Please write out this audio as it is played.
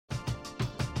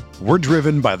We're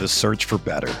driven by the search for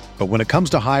better. But when it comes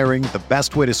to hiring, the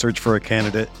best way to search for a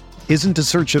candidate isn't to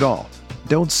search at all.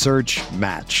 Don't search,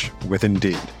 match with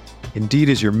Indeed. Indeed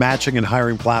is your matching and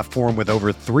hiring platform with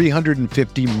over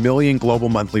 350 million global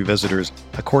monthly visitors,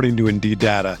 according to Indeed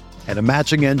data, and a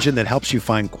matching engine that helps you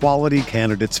find quality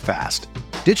candidates fast.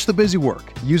 Ditch the busy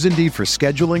work. Use Indeed for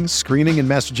scheduling, screening, and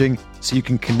messaging so you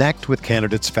can connect with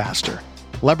candidates faster.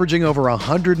 Leveraging over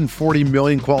 140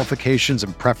 million qualifications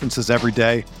and preferences every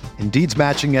day, Indeed's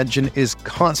matching engine is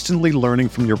constantly learning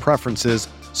from your preferences,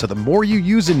 so the more you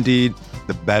use Indeed,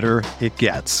 the better it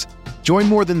gets. Join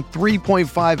more than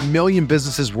 3.5 million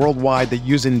businesses worldwide that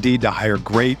use Indeed to hire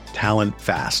great talent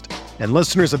fast. And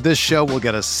listeners of this show will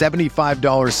get a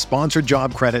 $75 sponsored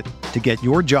job credit to get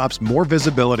your jobs more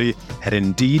visibility at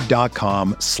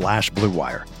Indeed.com/Blue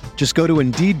Wire. Just go to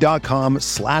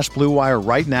Indeed.com/Blue Wire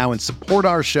right now and support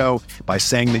our show by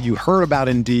saying that you heard about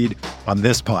Indeed on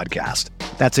this podcast.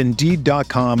 That's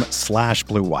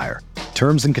Indeed.com/Blue Wire.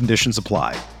 Terms and conditions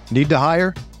apply. Need to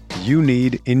hire? You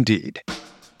need Indeed.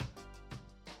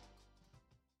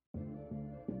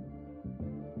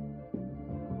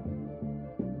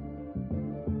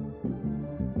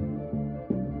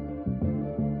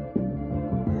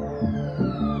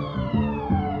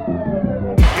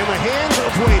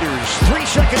 Waiters, 3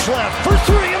 seconds left for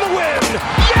 3 in the win.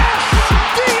 Yes!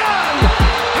 Dion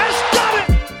has done it!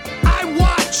 I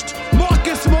watched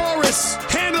Marcus Morris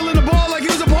handling the ball like he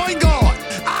was a point guard.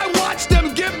 I watched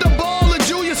them give the ball to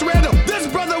Julius Randle. This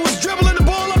brother was dribbling the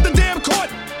ball up the damn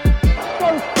court.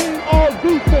 First team all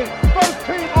defense. First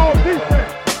team all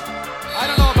defense. I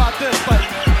don't know about this, but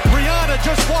Rihanna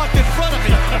just walked in front of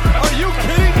me. Are you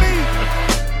kidding me?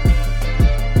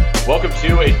 Welcome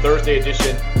to a Thursday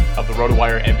edition of the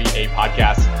RotoWire NBA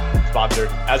podcast, sponsored,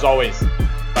 as always,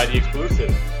 by the exclusive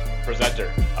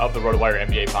presenter of the RotoWire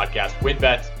NBA podcast,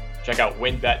 WynnBET. Check out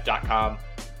WynnBET.com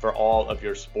for all of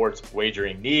your sports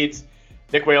wagering needs.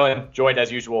 Nick Whalen, joined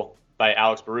as usual by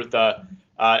Alex Barutha.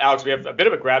 Alex, we have a bit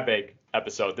of a grab bag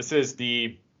episode. This is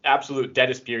the absolute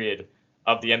deadest period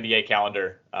of the NBA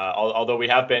calendar. Although we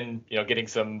have been, getting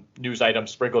some news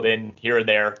items sprinkled in here and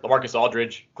there. LaMarcus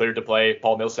Aldridge cleared to play.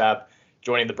 Paul Millsap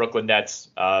joining the Brooklyn Nets.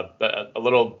 A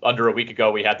little under a week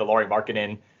ago, we had the Lauri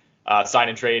Markkanen sign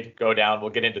and trade go down. We'll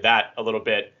get into that a little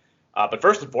bit. But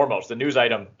first and foremost, the news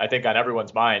item, I think, on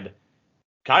everyone's mind,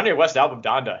 Kanye West album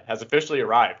Donda has officially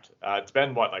arrived. It's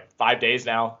been, 5 days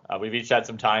now? We've each had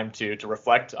some time to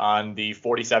reflect on the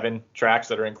 47 tracks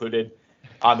that are included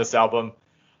on this album.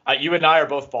 You and I are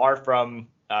both far from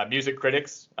music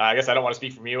critics. I guess I don't want to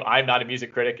speak from you. I'm not a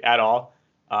music critic at all.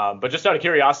 But just out of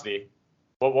curiosity,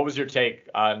 what was your take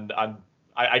on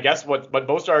I guess what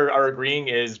most are agreeing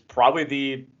is probably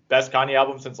the best Kanye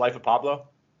album since Life of Pablo?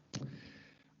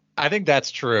 I think that's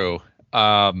true.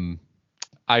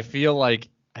 I feel like,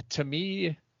 to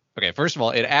me, okay, first of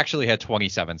all, it actually had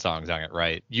 27 songs on it,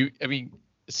 right?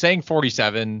 Saying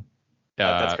 47.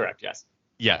 That's correct, yes.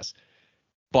 Yes.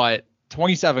 But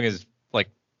 27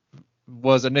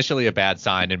 was initially a bad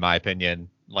sign, in my opinion.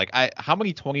 How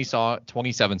many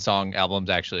 27 song albums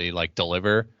actually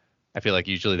deliver? I feel like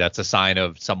usually that's a sign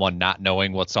of someone not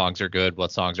knowing what songs are good,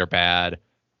 what songs are bad,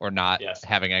 or not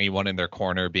having anyone in their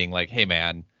corner being like, hey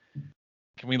man,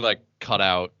 can we cut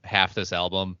out half this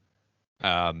album?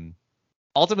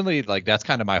 Ultimately, that's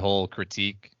kind of my whole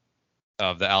critique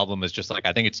of the album, is just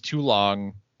I think it's too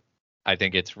long. I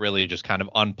think it's really just kind of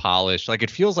unpolished.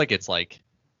 It feels like it's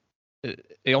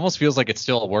it almost feels like it's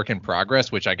still a work in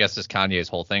progress, which I guess is Kanye's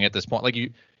whole thing at this point.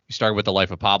 You started with The Life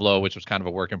of Pablo, which was kind of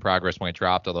a work in progress when it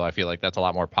dropped, although I feel like that's a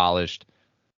lot more polished.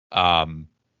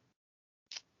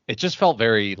 It just felt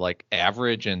very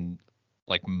average, and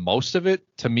most of it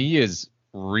to me is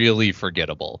really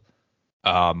forgettable.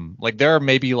 There are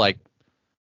maybe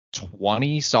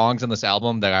 20 songs in this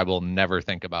album that I will never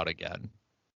think about again.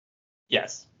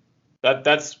 Yes.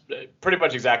 That's pretty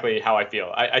much exactly how I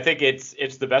feel. I think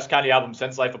it's the best Kanye album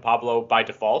since Life of Pablo by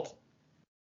default,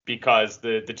 because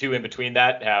the two in between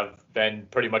that have been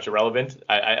pretty much irrelevant.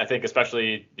 I think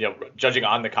especially, judging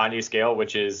on the Kanye scale,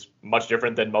 which is much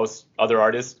different than most other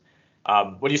artists.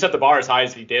 When you set the bar as high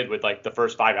as he did with the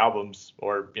first 5 albums,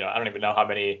 or, I don't even know how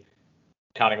many,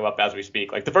 counting them up as we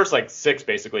speak, the first 6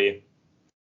 basically,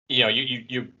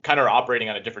 you kind of are operating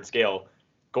on a different scale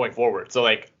going forward. So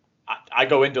I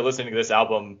go into listening to this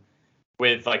album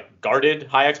with guarded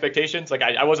high expectations.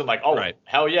 I wasn't right,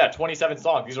 hell yeah, 27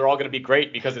 songs. These are all going to be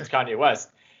great because it's Kanye West.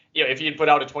 If he had put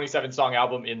out a 27 song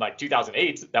album in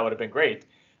 2008, that would have been great.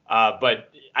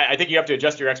 But I think you have to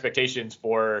adjust your expectations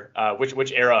for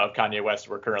which era of Kanye West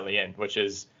we're currently in, which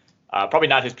is probably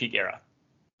not his peak era.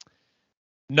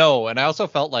 No, and I also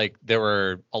felt like there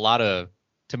were a lot of,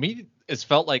 to me, it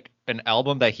felt like an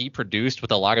album that he produced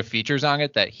with a lot of features on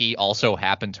it that he also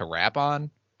happened to rap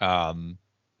on.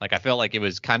 Like I felt like it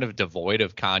was kind of devoid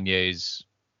of Kanye's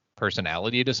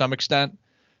personality to some extent,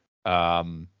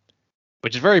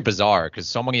 which is very bizarre because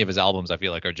so many of his albums I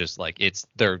feel like are just like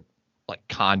they're like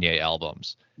Kanye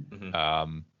albums.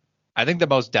 I think the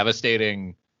most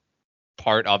devastating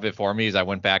part of it for me is I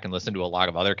went back and listened to a lot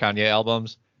of other Kanye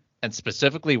albums, and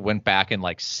specifically went back and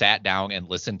like sat down and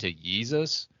listened to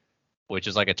Yeezus, which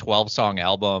is like a 12-song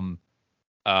album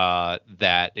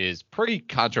that is pretty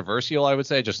controversial, I would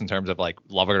say, just in terms of like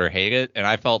love it or hate it. And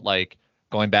I felt like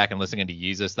going back and listening to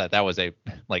Yeezus that was a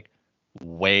like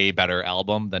way better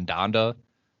album than Donda.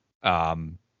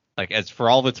 Like as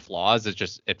for all of its flaws,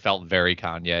 it felt very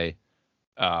Kanye.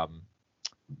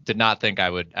 Did not think I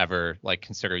would ever like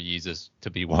consider Yeezus to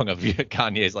be one of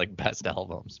Kanye's like best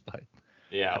albums, but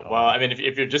yeah, well, I mean,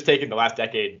 if you're just taking the last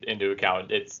decade into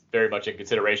account, it's very much in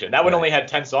consideration. That one only had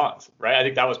 10 songs, right? I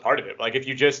think that was part of it. Like if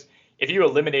you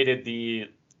eliminated the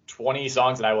 20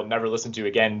 songs that I will never listen to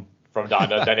again from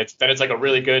Donda, then it's like a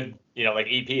really good, like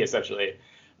EP essentially.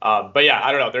 But yeah,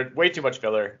 I don't know. There's way too much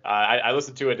filler. I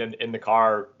listened to it in the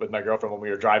car with my girlfriend when we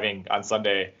were driving on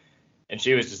Sunday, and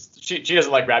she was just she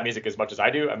doesn't like rap music as much as I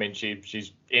do. I mean,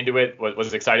 she's into it,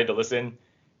 was excited to listen,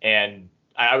 and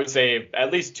I would say at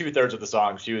least 2/3 of the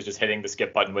song she was just hitting the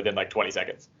skip button within like 20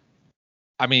 seconds.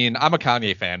 I mean, I'm a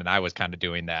Kanye fan, and I was kind of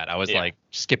doing that. I was like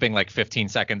skipping like 15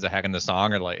 seconds ahead in the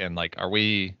song, are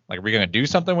we gonna do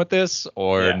something with this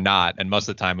or not? And most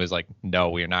of the time it was like, no,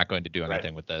 we are not going to do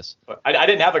anything with this. But I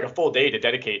didn't have like a full day to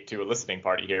dedicate to a listening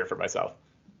party here for myself.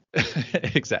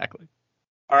 Exactly.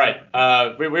 All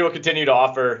right, we will continue to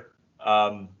offer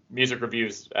music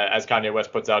reviews as Kanye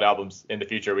West puts out albums in the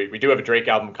future. We do have a Drake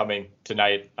album coming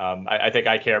tonight. I think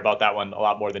I care about that one a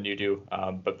lot more than you do,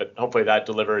 but hopefully that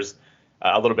delivers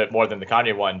a little bit more than the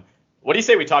Kanye one. What do you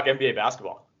say we talk NBA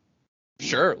basketball?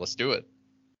 Sure, let's do it.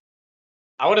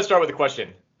 I want to start with a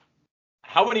question.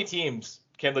 How many teams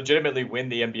can legitimately win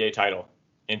the NBA title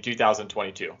in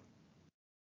 2022?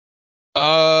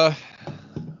 Well,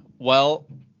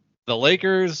 the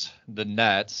Lakers, the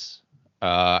Nets,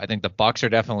 I think the Bucks are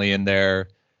definitely in there.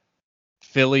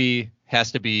 Philly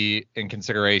has to be in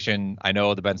consideration. I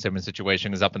know the Ben Simmons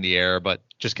situation is up in the air, but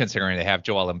just considering they have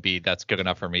Joel Embiid, that's good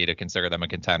enough for me to consider them a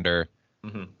contender.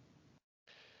 Mm-hmm.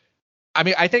 I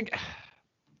mean, I think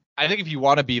if you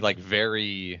want to be like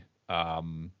very, I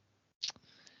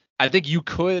think you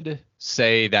could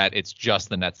say that it's just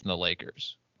the Nets and the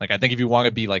Lakers. Like, I think if you want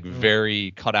to be like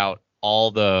very cut out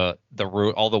all the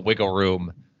wiggle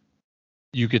room,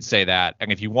 you could say that. And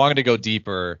if you wanted to go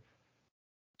deeper,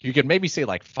 you could maybe say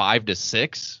like 5 to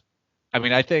 6. I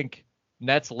mean, I think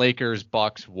Nets, Lakers,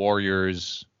 Bucks,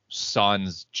 Warriors,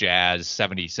 Suns, Jazz,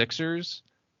 76ers.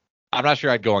 I'm not sure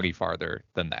I'd go any farther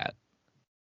than that.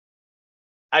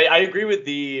 I agree with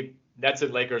the Nets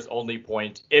and Lakers only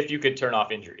point if you could turn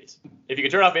off injuries. If you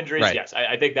could turn off injuries, right. Yes.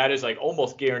 I think that is like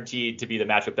almost guaranteed to be the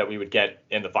matchup that we would get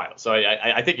in the finals. So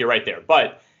I think you're right there.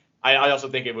 But I also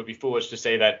think it would be foolish to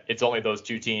say that it's only those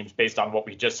two teams based on what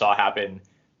we just saw happen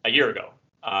a year ago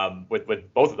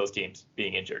with both of those teams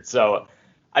being injured. So,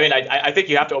 I mean, I think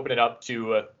you have to open it up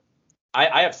to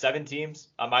I have 7 teams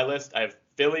on my list. I have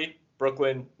Philly,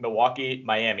 Brooklyn, Milwaukee,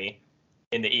 Miami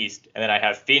in the East. And then I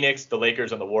have Phoenix, the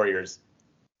Lakers, and the Warriors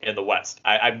in the West.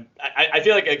 I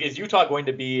feel like, is Utah going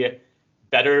to be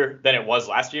better than it was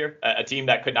last year? A team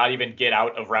that could not even get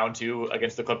out of round 2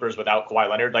 against the Clippers without Kawhi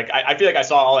Leonard. Like, I feel like I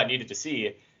saw all I needed to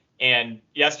see. And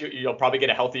yes, you'll probably get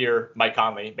a healthier Mike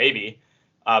Conley, maybe.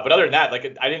 But other than that,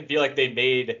 like, I didn't feel like they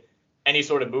made any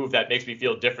sort of move that makes me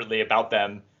feel differently about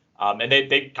them. And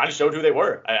they kind of showed who they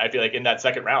were. I feel like in that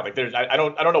second round, like I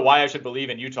don't know why I should believe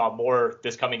in Utah more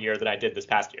this coming year than I did this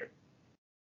past year.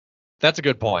 That's a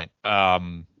good point.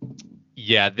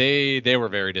 Yeah, they were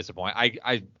very disappointing.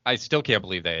 I still can't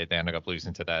believe they ended up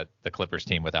losing to the Clippers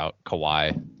team without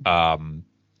Kawhi.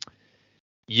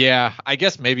 Yeah, I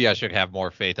guess maybe I should have more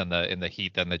faith in the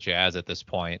Heat than the Jazz at this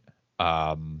point.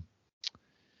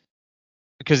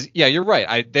 Because yeah, you're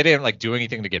right. They didn't like do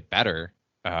anything to get better.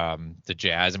 The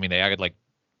Jazz. I mean, they added like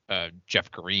Jeff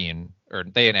Green, or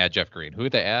they didn't add Jeff Green. Who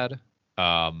did they add?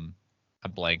 I'm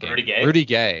blanking. Rudy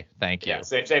Gay. Thank you. Yeah,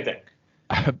 same thing.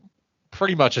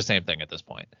 Pretty much the same thing at this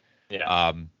point.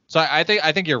 Yeah. So I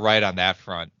think you're right on that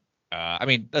front. I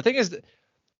mean, the thing is, the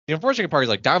unfortunate part is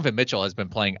like Donovan Mitchell has been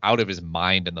playing out of his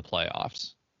mind in the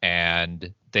playoffs,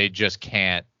 and they just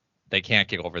can't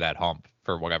get over that hump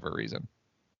for whatever reason.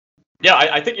 Yeah,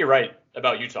 I think you're right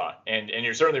about Utah, and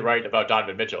you're certainly right about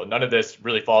Donovan Mitchell. None of this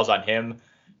really falls on him.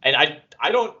 And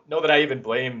I don't know that I even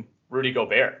blame Rudy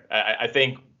Gobert. I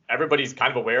think everybody's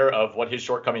kind of aware of what his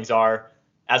shortcomings are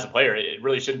as a player. It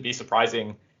really shouldn't be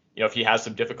surprising, if he has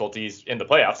some difficulties in the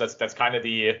playoffs. That's kind of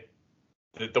the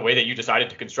way that you decided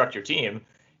to construct your team.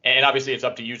 And obviously it's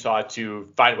up to Utah to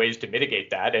find ways to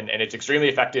mitigate that. And it's extremely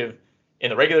effective in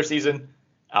the regular season.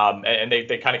 And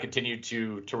they kind of continue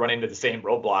to run into the same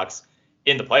roadblocks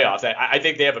in the playoffs. I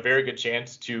think they have a very good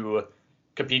chance to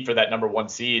compete for that number 1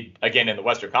 seed again in the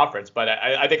Western Conference. But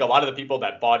I think a lot of the people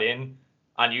that bought in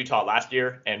on Utah last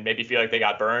year and maybe feel like they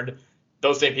got burned,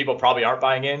 those same people probably aren't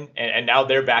buying in. And now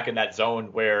they're back in that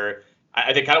zone where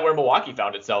I think kind of where Milwaukee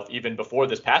found itself even before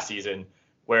this past season,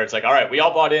 where it's like, all right, we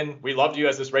all bought in. We loved you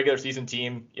as this regular season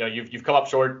team. You've come up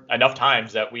short enough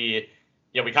times that we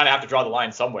kind of have to draw the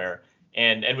line somewhere.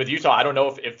 And with Utah, I don't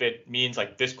know if it means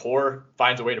like this core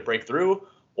finds a way to break through,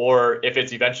 or if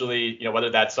it's eventually, whether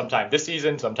that's sometime this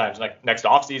season, sometimes like next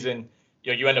off season,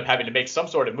 you end up having to make some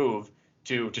sort of move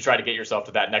to try to get yourself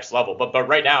to that next level. But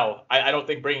right now, I don't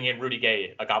think bringing in Rudy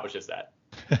Gay accomplishes that.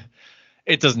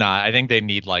 It does not. I think they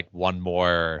need like one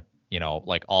more,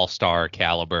 like all-star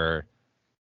caliber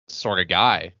sort of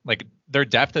guy. Like their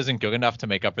depth isn't good enough to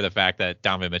make up for the fact that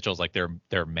Donovan Mitchell's like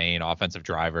their main offensive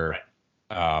driver.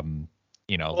 Right.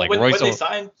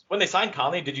 When they signed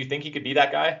Conley, did you think he could be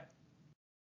that guy?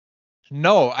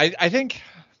 No, I think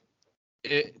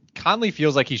Conley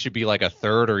feels like he should be like a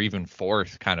third or even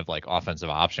fourth kind of like offensive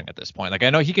option at this point. Like I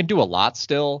know he can do a lot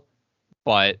still,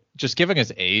 but just given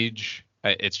his age,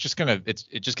 it just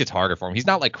gets harder for him. He's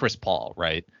not like Chris Paul,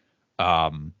 right?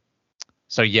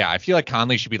 So yeah, I feel like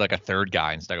Conley should be like a third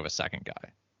guy instead of a second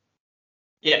guy.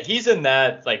 Yeah, he's in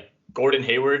that like Gordon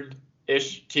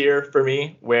Hayward-ish tier for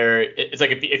me, where it's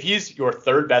like if he's your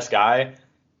third best guy,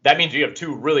 that means you have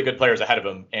 2 really good players ahead of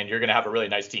him, and you're going to have a really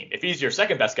nice team. If he's your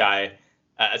second best guy,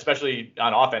 especially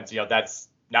on offense, that's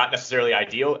not necessarily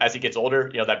ideal. As he gets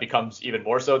older, that becomes even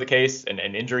more so the case, and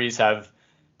injuries have,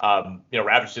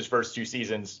 ravaged his first 2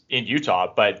 seasons in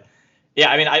Utah. But yeah,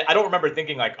 I mean, I don't remember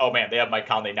thinking like, oh man, they have Mike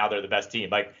Conley, now they're the best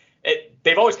team. Like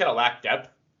they've always kind of lacked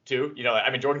depth too. I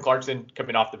mean, Jordan Clarkson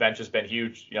coming off the bench has been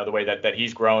huge. The way that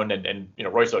he's grown, and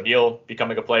Royce O'Neal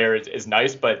becoming a player is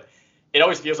nice, but it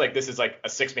always feels like this is like a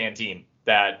 6-man team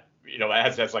that,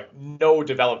 has like no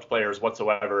developed players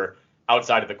whatsoever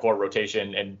outside of the core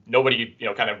rotation, and nobody,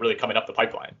 kind of really coming up the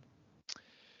pipeline.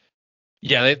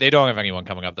 Yeah, they don't have anyone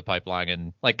coming up the pipeline.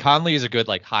 And like Conley is a good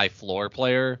like high floor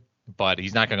player, but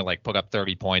he's not going to like put up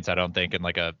 30 points, I don't think, in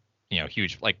like a,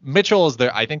 huge, like Mitchell is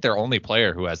I think their only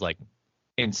player who has like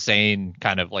insane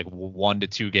kind of like 1 to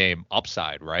 2 game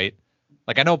upside, right?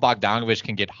 Like I know Bogdanovich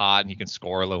can get hot and he can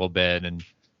score a little bit, and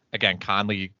again,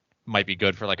 Conley might be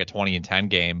good for like a 20 and 10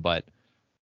 game, but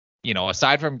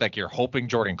aside from like you're hoping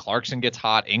Jordan Clarkson gets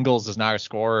hot, Ingles is not a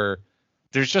scorer.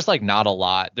 There's just like not a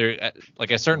lot there.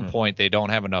 Like at a certain point, they don't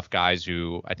have enough guys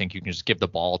who I think you can just give the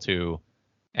ball to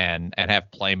and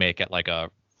have play make at like a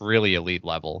really elite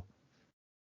level.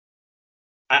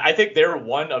 I think they're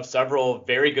one of several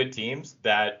very good teams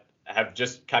that have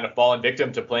just kind of fallen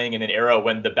victim to playing in an era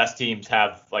when the best teams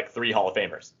have like 3 Hall of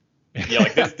Famers.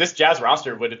 Like this Jazz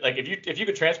roster would, like if you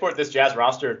could transport this Jazz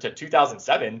roster to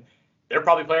 2007, they're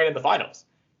probably playing in the finals.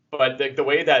 But the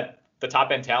way that the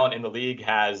top end talent in the league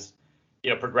has,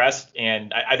 progressed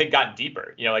and I think gotten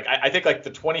deeper, I think like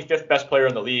the 25th best player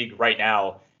in the league right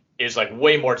now is like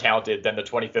way more talented than the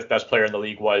 25th best player in the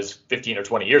league was 15 or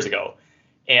 20 years ago.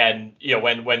 And,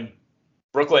 when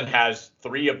Brooklyn has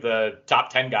 3 of the top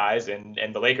 10 guys and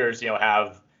the Lakers,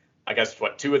 have, I guess,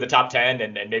 2 of the top 10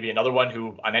 and maybe another one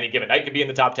who on any given night could be in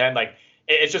the top 10. Like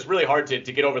it's just really hard to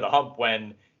get over the hump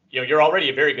when, you're already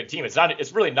a very good team.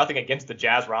 It's really nothing against the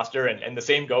Jazz roster. And the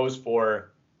same goes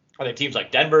for other teams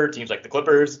like Denver, teams like the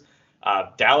Clippers,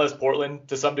 Dallas, Portland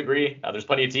to some degree. There's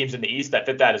plenty of teams in the East that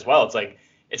fit that as well. It's like,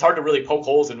 it's hard to really poke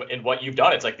holes in what you've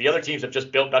done. It's like the other teams have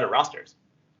just built better rosters.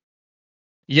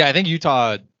 Yeah, I think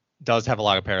Utah does have a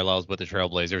lot of parallels with the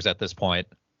Trailblazers at this point.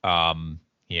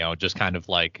 Just kind of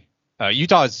like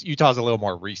Utah's a little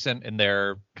more recent in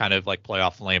their kind of like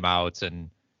playoff flameouts and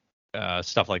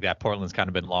stuff like that. Portland's kind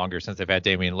of been longer since they've had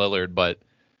Damian Lillard, but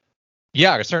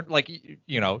yeah, a certain like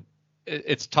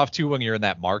it's tough too when you're in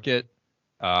that market.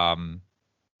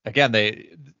 Again,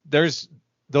 there's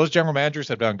those general managers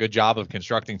have done a good job of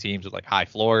constructing teams with like high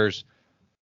floors,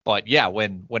 but yeah,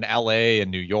 when LA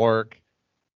and New York,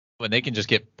 when they can just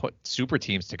put super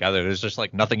teams together, there's just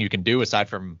like nothing you can do aside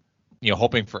from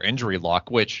hoping for injury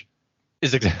luck, which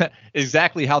is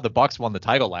exactly how the Bucks won the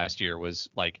title last year, was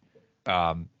like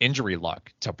injury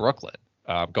luck to Brooklyn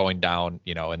going down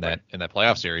in that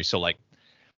playoff series. So like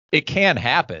it can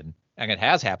happen, and it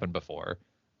has happened before.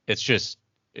 It's just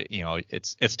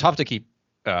it's tough to keep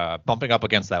bumping up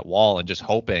against that wall and just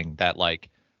hoping that like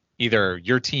either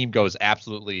your team goes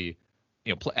absolutely,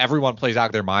 everyone plays out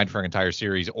of their mind for an entire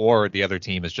series, or the other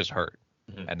team is just hurt.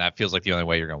 Mm-hmm. And that feels like the only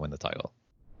way you're going to win the title.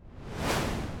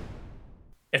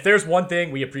 If there's one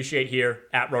thing we appreciate here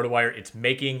at RotoWire, it's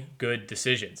making good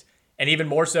decisions. And even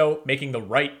more so, making the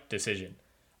right decision.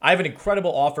 I have an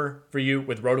incredible offer for you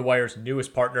with RotoWire's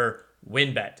newest partner,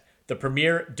 WynnBET, the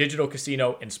premier digital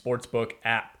casino and sportsbook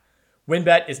app.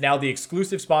 WynnBET is now the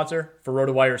exclusive sponsor for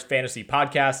RotoWire's fantasy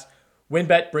podcast.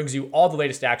 WynnBET brings you all the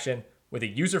latest action with a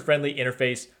user-friendly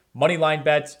interface, moneyline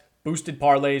bets, boosted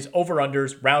parlays,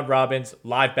 over-unders, round robins,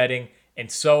 live betting,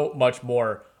 and so much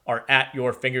more are at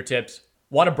your fingertips.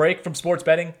 Want a break from sports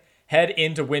betting? Head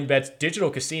into WynnBET's digital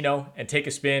casino and take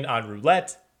a spin on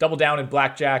roulette, double down in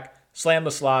blackjack, slam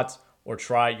the slots, or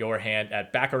try your hand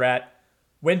at Baccarat.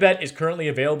 WynnBET is currently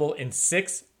available in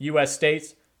 6 U.S.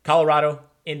 states: Colorado,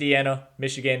 Indiana,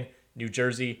 Michigan, New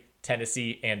Jersey,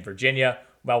 Tennessee, and Virginia,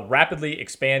 while rapidly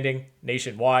expanding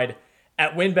nationwide.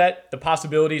 At WynnBET, the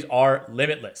possibilities are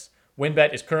limitless.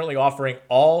 WynnBET is currently offering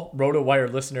all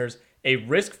RotoWire listeners a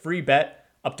risk-free bet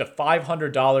up to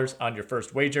 $500 on your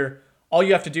first wager. All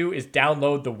you have to do is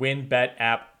download the WynnBET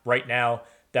app right now.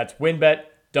 That's WynnBET,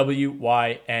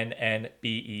 WYNNBET.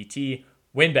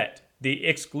 WynnBET, the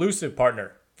exclusive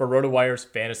partner for RotoWire's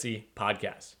fantasy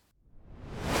podcast.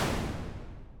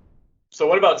 So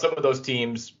what about some of those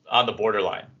teams on the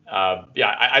borderline?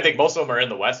 I think most of them are in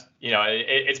the West.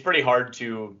 It's pretty hard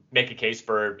to make a case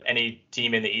for any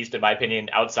team in the East, in my opinion,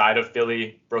 outside of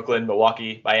Philly, Brooklyn,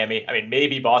 Milwaukee, Miami. I mean,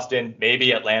 maybe Boston,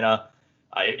 maybe Atlanta,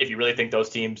 if you really think those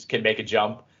teams can make a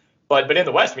jump. But in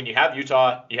the West, I mean, you have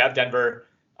Utah, you have Denver.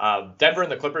 Denver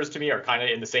and the Clippers, to me, are kind of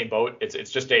in the same boat.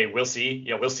 It's just we'll see.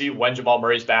 We'll see when Jamal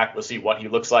Murray's back. We'll see what he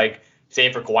looks like.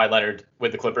 Same for Kawhi Leonard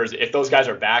with the Clippers. If those guys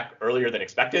are back earlier than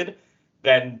expected,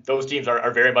 then those teams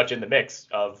are very much in the mix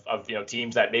of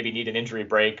teams that maybe need an injury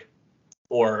break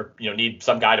or need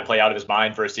some guy to play out of his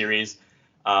mind for a series.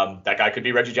 That guy could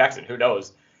be Reggie Jackson. Who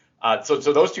knows? So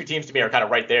those two teams to me are kind of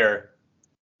right there.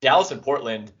 Dallas and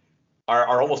Portland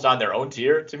are almost on their own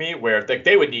tier to me, where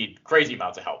they would need crazy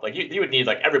amounts of help. Like you would need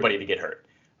like everybody to get hurt.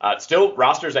 Still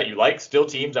rosters that you like, still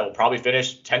teams that will probably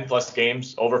finish 10 plus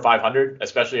games over 500,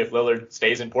 especially if Lillard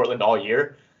stays in Portland all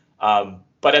year.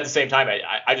 But at the same time,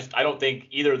 I don't think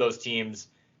either of those teams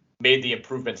made the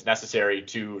improvements necessary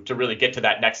to really get to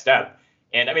that next step.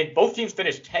 And I mean, both teams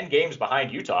finished 10 games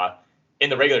behind Utah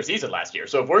in the regular season last year.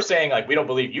 So if we're saying like we don't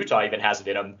believe Utah even has it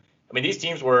in them, I mean, these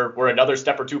teams were another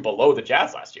step or two below the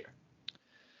Jazz last year.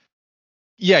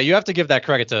 Yeah, you have to give that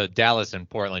credit to Dallas and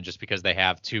Portland just because they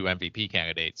have two MVP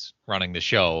candidates running the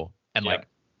show and like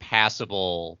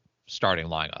passable starting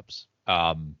lineups.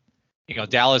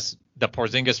 Dallas, the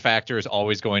Porzingis factor is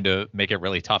always going to make it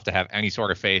really tough to have any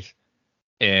sort of faith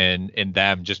in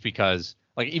them, just because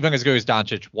like even as good as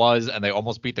Doncic was, and they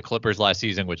almost beat the Clippers last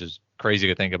season, which is crazy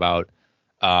to think about.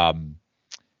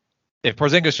 If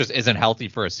Porzingis just isn't healthy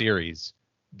for a series,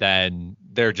 then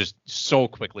they're just so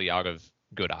quickly out of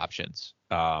good options.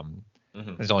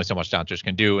 There's only so much Doncic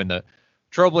can do. And the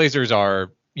Trailblazers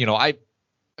are,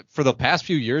 for the past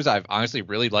few years, I've honestly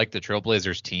really liked the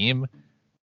Trailblazers team,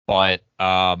 but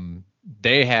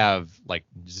they have like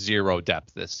zero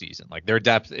depth this season. Like their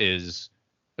depth is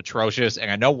atrocious.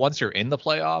 And I know once you're in the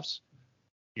playoffs,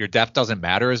 your depth doesn't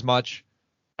matter as much.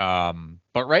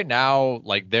 But right now,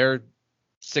 like their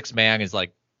sixth man is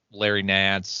like Larry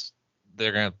Nance.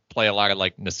 They're going to play a lot of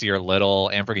like Nasir Little.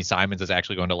 Anthony Simons is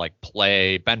actually going to like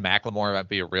play. Ben McLemore might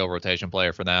be a real rotation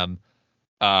player for them.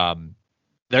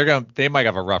 They might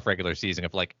have a rough regular season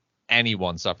if like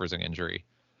anyone suffers an injury.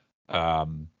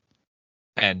 And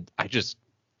I just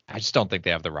don't think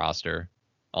they have the roster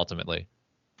ultimately.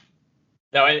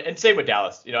 No, and same with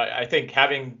Dallas. I think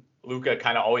having Luka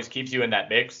kind of always keeps you in that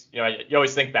mix. You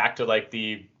always think back to like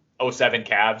the 2007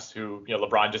 Cavs, who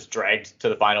LeBron just dragged to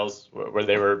the finals where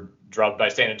they were drubbed by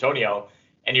San Antonio,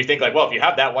 and you think like, well, if you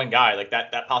have that one guy, like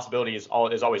that possibility is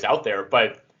always out there.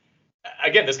 But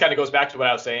again, this kind of goes back to what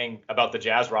I was saying about the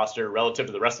Jazz roster relative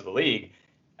to the rest of the league.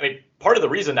 I mean, part of the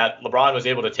reason that LeBron was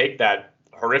able to take that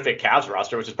horrific Cavs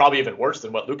roster, which is probably even worse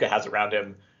than what Luka has around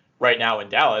him right now in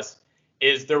Dallas,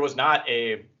 is there was not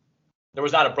a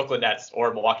Brooklyn Nets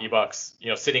or Milwaukee Bucks,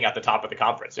 sitting at the top of the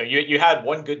conference. You had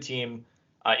one good team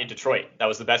in Detroit. That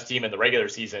was the best team in the regular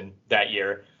season that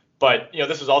year. But,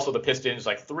 this was also the Pistons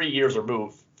like 3 years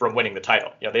removed from winning the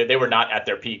title. They were not at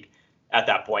their peak at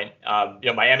that point.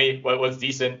 Miami was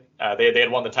decent. They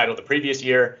had won the title the previous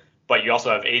year, but you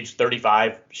also have age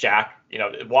 35 Shaq.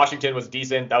 Washington was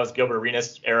decent. That was Gilbert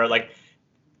Arenas era. Like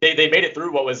they made it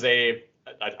through what was a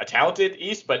a talented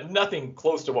East, but nothing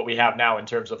close to what we have now in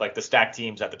terms of like the stacked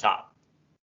teams at the top.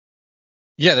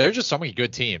 Yeah, there are just so many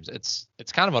good teams. It's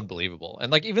kind of unbelievable.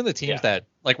 And like even the teams that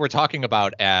like we're talking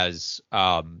about as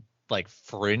like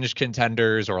fringe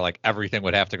contenders or like everything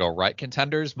would have to go right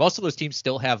contenders, most of those teams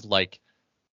still have like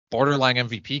borderline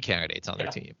MVP candidates on their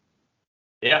team.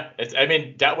 Yeah,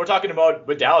 we're talking about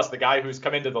with Dallas, the guy who's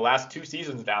come into the last 2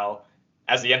 seasons now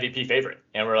as the MVP favorite,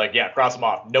 and we're like, cross him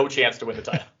off, no chance to win the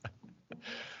title.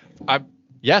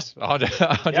 Yes,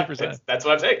 100%. That's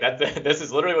what I'm saying. This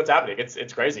is literally what's happening.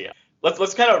 It's crazy.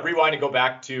 Let's kind of rewind and go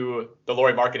back to the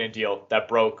Lauri Markkanen deal that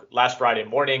broke last Friday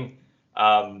morning.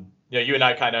 You and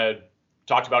I kind of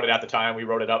talked about it at the time. We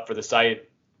wrote it up for the site.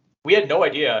 We had no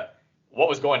idea what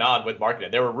was going on with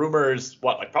Markkanen. There were rumors,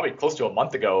 probably close to a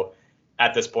month ago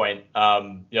at this point,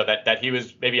 that he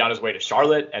was maybe on his way to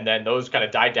Charlotte, and then those kind of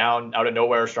died down out of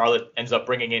nowhere. Charlotte ends up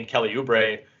bringing in Kelly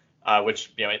Oubre,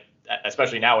 which,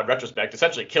 especially now in retrospect,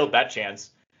 essentially killed that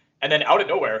chance. And then out of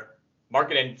nowhere,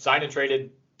 Markkanen signed and traded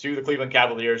to the Cleveland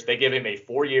Cavaliers. They give him a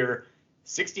 4-year,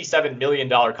 $67 million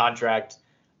contract.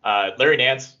 Larry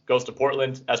Nance goes to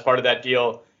Portland as part of that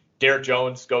deal. Derrick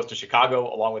Jones goes to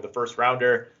Chicago along with a first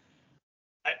rounder.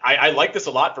 I like this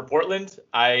a lot for Portland.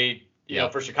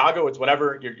 For Chicago, it's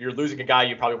whatever. You're losing a guy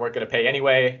you probably weren't going to pay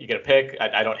anyway. You get a pick.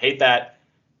 I don't hate that.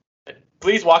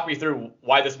 Please walk me through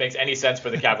why this makes any sense for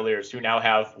the Cavaliers, who now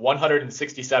have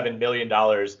 $167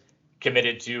 million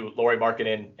committed to Lauri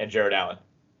Markkanen and Jarrett Allen.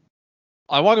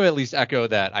 I want to at least echo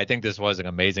that I think this was an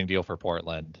amazing deal for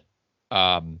Portland,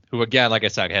 who, again, like I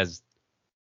said, has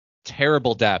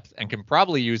terrible depth and can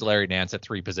probably use Larry Nance at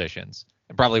 3 positions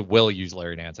and probably will use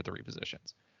Larry Nance at 3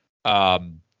 positions.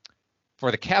 For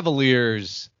the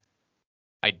Cavaliers,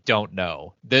 I don't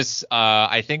know.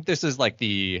 I think this is like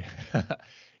the,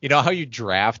 how you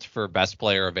draft for best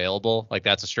player available? Like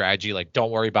that's a strategy. Like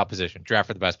don't worry about position, draft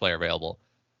for the best player available.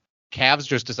 Cavs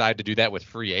just decided to do that with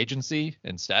free agency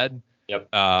instead. Yep.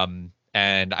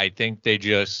 And I think they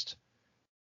just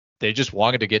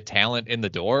wanted to get talent in the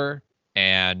door,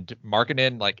 and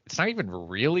Markkanen, like it's not even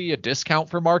really a discount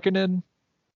for Markkanen.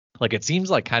 Like it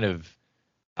seems like kind of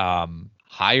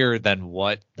higher than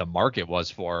what the market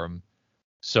was for him.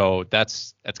 So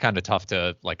that's kind of tough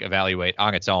to like evaluate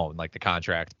on its own, like the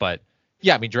contract. But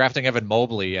yeah, drafting Evan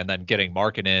Mobley and then getting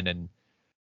Markkanen, and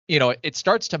it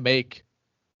starts to make,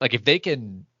 like, if they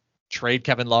can trade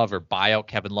Kevin Love or buy out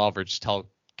Kevin Love or just tell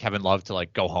Kevin Love to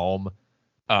like go home,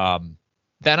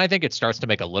 then I think it starts to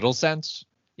make a little sense,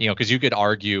 because you could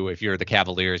argue if you're the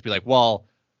Cavaliers, be like, well,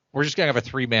 we're just going to have a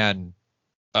 3-man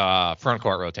front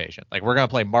court rotation. Like we're going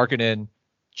to play Markkanen,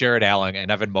 Jarrett Allen,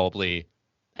 and Evan Mobley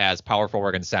as power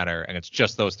forward and center, and it's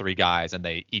just those 3 guys, and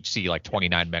they each see like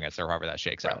 29 minutes or however that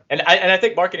shakes out. And I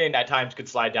think Markkanen at times could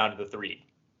slide down to the 3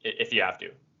 if you have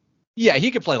to. Yeah,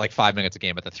 he could play like 5 minutes a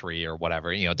game at the 3 or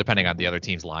whatever, depending on the other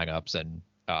team's lineups. And,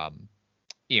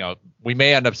 we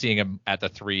may end up seeing him at the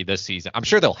 3 this season. I'm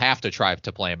sure they'll have to try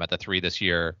to play him at the 3 this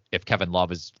year if Kevin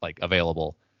Love is like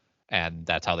available, and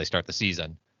that's how they start the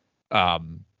season. I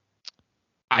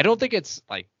don't think it's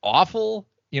like awful,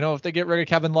 if they get rid of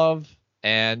Kevin Love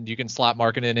and you can slot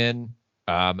Markkanen in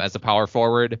as a power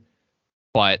forward.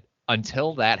 But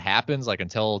until that happens, like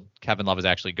until Kevin Love is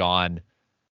actually gone,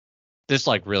 this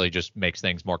like really just makes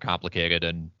things more complicated,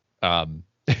 and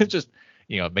it just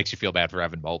it makes you feel bad for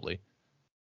Evan Mobley.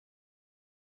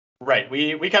 Right.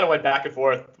 We kind of went back and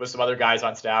forth with some other guys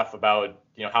on staff about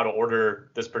how to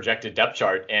order this projected depth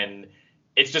chart, and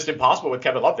it's just impossible with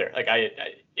Kevin Love there. Like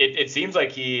it seems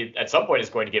like he at some point is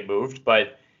going to get moved,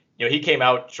 but he came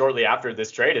out shortly after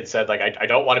this trade and said like I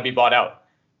don't want to be bought out.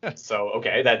 So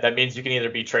okay, that means you can either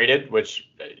be traded, which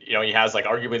he has like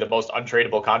arguably the most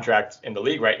untradeable contract in the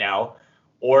league right now,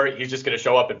 or he's just going to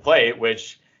show up and play,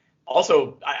 which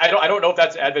also I don't know if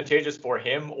that's advantageous for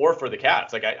him or for the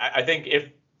Cavs. Like I think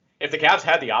if the Cavs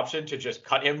had the option to just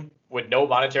cut him with no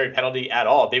monetary penalty at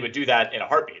all, they would do that in a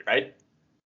heartbeat, right?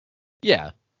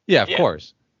 Yeah, of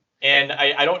course. And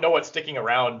I don't know what sticking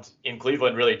around in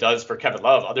Cleveland really does for Kevin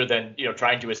Love, other than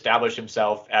trying to establish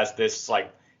himself as this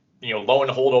like lone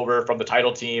holdover from the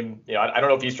title team. I don't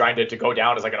know if he's trying to go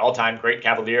down as like an all-time great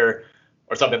Cavalier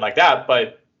or something like that.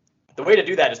 But the way to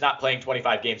do that is not playing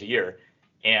 25 games a year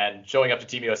and showing up to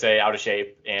Team USA out of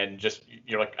shape, and just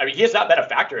he has not been a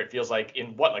factor, it feels like,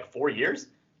 in 4 years?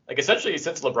 Like essentially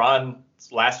since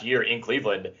LeBron's last year in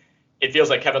Cleveland, it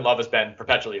feels like Kevin Love has been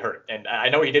perpetually hurt. And I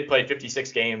know he did play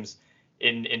 56 games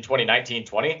in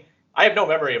 2019-20. I have no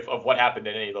memory of what happened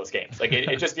in any of those games. Like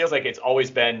it just feels like it's always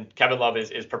been Kevin Love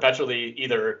is perpetually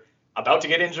either about to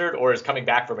get injured or is coming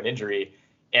back from an injury.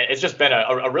 And it's just been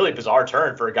a really bizarre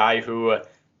turn for a guy who,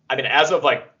 as of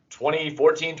like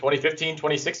 2014, 2015,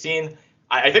 2016,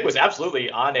 I think was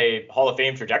absolutely on a Hall of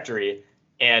Fame trajectory.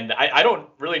 And I don't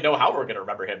really know how we're going to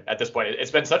remember him at this point. It's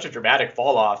been such a dramatic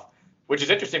fall off, which is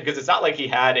interesting because it's not like he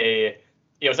had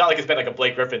it's not like it's been like a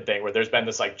Blake Griffin thing where there's been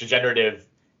this like degenerative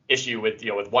issue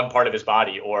with one part of his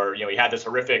body, or, he had this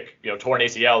horrific, torn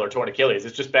ACL or torn Achilles.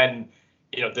 It's just been,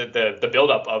 the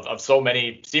buildup of so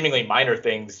many seemingly minor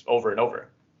things over and over.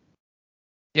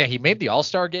 Yeah, he made the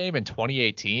All-Star game in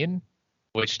 2018,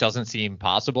 which doesn't seem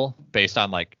possible based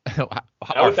on like that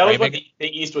was when the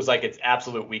East was like its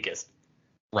absolute weakest.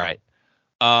 Right.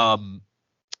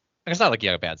 It's not like he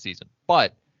had a bad season,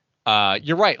 but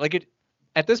you're right. Like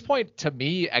at this point, to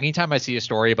me, anytime I see a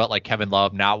story about like Kevin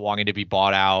Love not wanting to be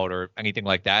bought out or anything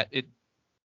like that,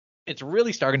 it's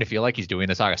really starting to feel like he's doing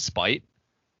this out of spite,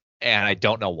 and I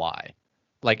don't know why.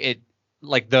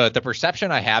 The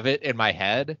perception I have it in my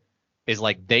head is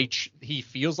like he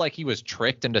feels like he was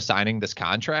tricked into signing this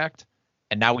contract,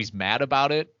 and now he's mad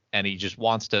about it, and he just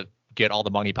wants to get all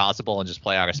the money possible and just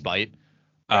play out of spite.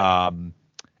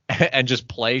 And just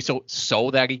play so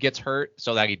that he gets hurt,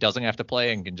 so that he doesn't have to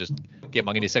play and can just get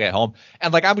money to sit at home.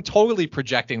 And like, I'm totally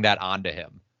projecting that onto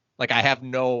him. Like I have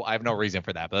no reason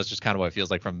for that, but that's just kind of what it feels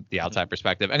like from the outside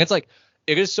perspective. And it's like,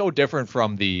 it is so different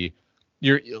from you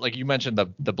mentioned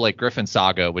the Blake Griffin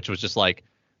saga, which was just like,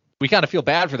 we kind of feel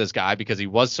bad for this guy because he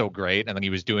was so great. And then he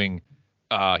was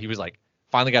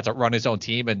finally got to run his own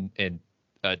team in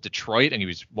Detroit, and he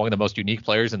was one of the most unique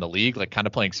players in the league, like kind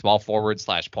of playing small forward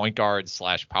 / point guard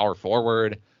 / power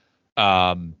forward.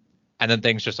 And then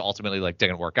things just ultimately like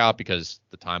didn't work out because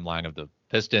the timeline of the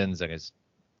Pistons and his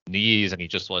knees, and he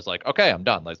just was like, okay, I'm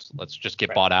done. Let's just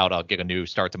get bought out. I'll get a new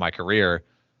start to my career.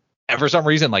 And for some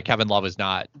reason, like Kevin Love is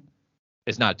not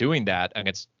doing that.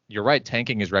 And you're right,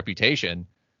 tanking his reputation,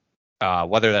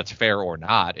 whether that's fair or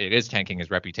not, it is tanking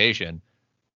his reputation.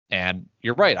 And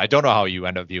you're right. I don't know how you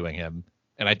end up viewing him,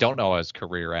 and I don't know how his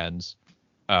career ends.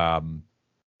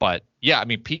 But yeah, I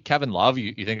mean, Pete Kevin Love,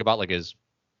 you think about like his,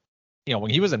 when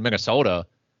he was in Minnesota,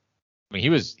 I mean, he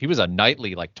was a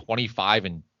nightly like 25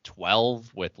 and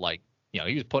 12 with like,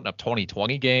 he was putting up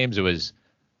 20 games. It was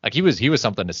like he was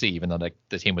something to see, even though like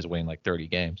the team was winning like 30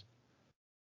 games.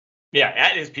 Yeah,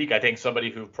 at his peak, I think somebody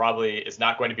who probably is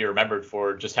not going to be remembered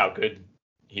for just how good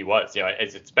he was.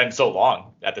 It's been so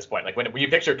long at this point. Like when you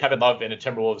picture Kevin Love in a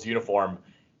Timberwolves uniform,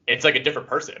 it's like a different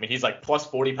person. I mean, he's like plus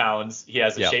 40 pounds. He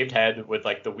has a shaved head with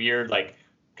like the weird, like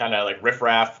kind of like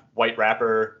riffraff white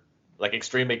wrapper, like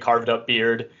extremely carved up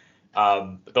beard.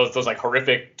 Those like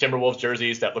horrific Timberwolves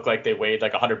jerseys that look like they weighed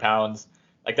like 100 pounds.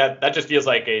 Like that just feels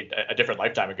like a different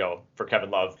lifetime ago for Kevin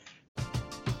Love.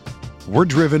 We're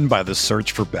driven by the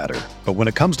search for better. But when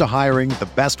it comes to hiring, the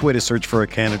best way to search for a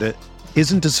candidate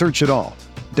isn't to search at all.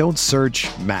 Don't search,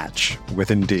 match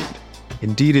with Indeed.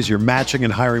 Indeed is your matching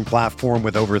and hiring platform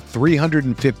with over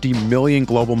 350 million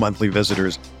global monthly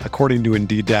visitors, according to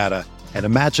Indeed data, and a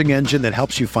matching engine that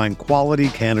helps you find quality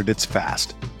candidates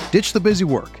fast. Ditch the busy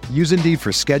work. Use Indeed for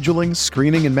scheduling,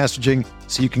 screening, and messaging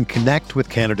so you can connect with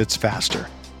candidates faster.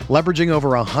 Leveraging over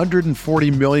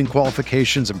 140 million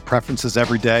qualifications and preferences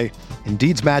every day,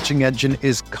 Indeed's matching engine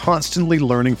is constantly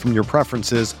learning from your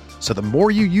preferences, so the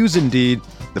more you use Indeed,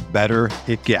 the better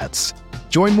it gets.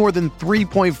 Join more than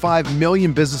 3.5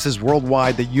 million businesses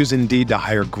worldwide that use Indeed to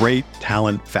hire great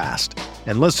talent fast.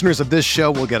 And listeners of this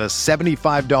show will get a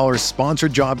 $75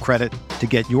 sponsored job credit to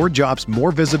get your jobs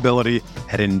more visibility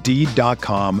at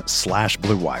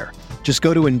Indeed.com/Blue Wire. Just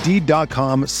go to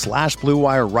Indeed.com/Blue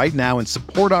Wire right now and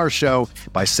support our show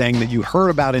by saying that you heard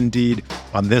about Indeed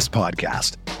on this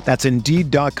podcast. That's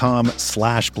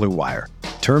Indeed.com/Blue Wire.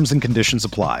 Terms and conditions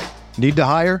apply. Need to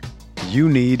hire? You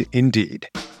need Indeed.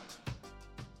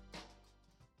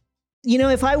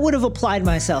 If I would have applied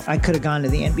myself, I could have gone to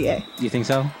the NBA. You think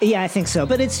so? Yeah, I think so.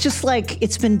 But it's just like,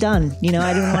 it's been done.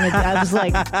 I didn't want to, I was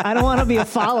like, I don't want to be a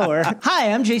follower.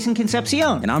 Hi, I'm Jason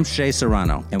Concepcion. And I'm Shea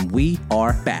Serrano. And we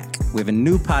are back. We have a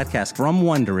new podcast from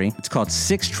Wondery. It's called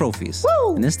Six Trophies.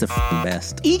 Woo! And it's the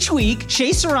best. Each week,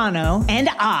 Shea Serrano and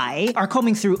I are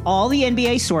combing through all the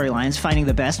NBA storylines, finding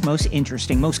the best, most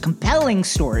interesting, most compelling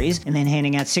stories, and then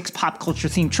handing out 6 pop culture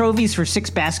themed trophies for 6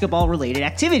 basketball related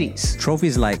activities.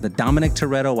 Trophies like the Dominic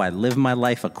Toretto I Live My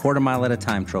Life a Quarter Mile at a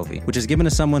Time trophy, which is given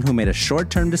to someone who made a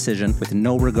short-term decision with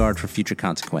no regard for future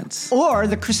consequence. Or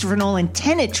the Christopher Nolan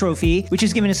Tenet trophy, which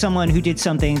is given to someone who did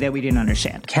something that we didn't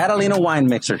understand. Catalina Wine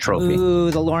Mixer trophy. Ooh,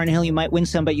 the Lauryn Hill You Might Win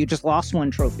Some, But You Just Lost One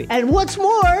trophy. And what's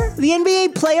more, the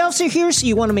NBA playoffs are here, so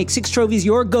you want to make 6 Trophies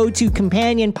your go-to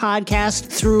companion podcast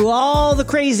through all the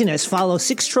craziness. Follow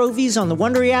 6 Trophies on the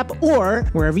Wondery app or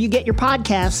wherever you get your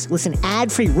podcasts. Listen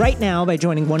ad-free right now by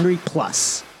joining Wondery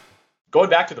Plus.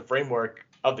 Going back to the framework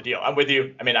of the deal. I'm with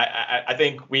you. I mean, I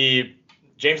think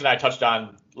James and I touched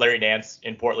on Larry Nance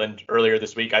in Portland earlier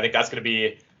this week. I think that's going to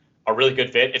be a really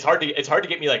good fit. It's hard to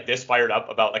get me like this fired up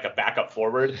about like a backup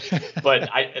forward, but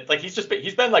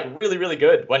he's been like really, really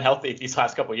good when healthy these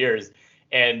last couple of years.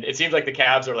 And it seems like the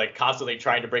Cavs are like constantly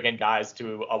trying to bring in guys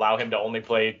to allow him to only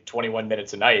play 21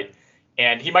 minutes a night.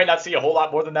 And he might not see a whole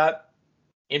lot more than that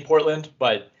in Portland,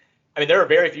 but I mean, there are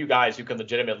very few guys who can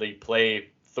legitimately play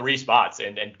 3 spots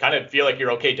and kind of feel like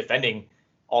you're okay defending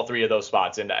all 3 of those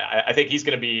spots. And I think he's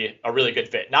going to be a really good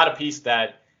fit. Not a piece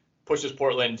that pushes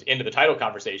Portland into the title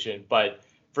conversation, but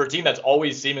for a team that's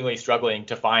always seemingly struggling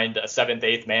to find a 7th,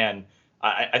 8th man,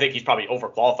 I think he's probably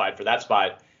overqualified for that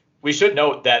spot. We should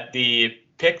note that the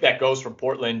pick that goes from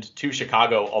Portland to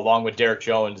Chicago along with Derek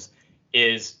Jones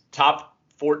is top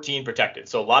 14 protected.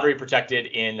 So lottery protected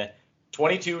in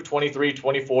 22, 23,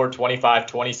 24, 25,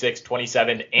 26,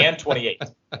 27, and 28.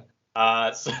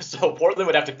 So Portland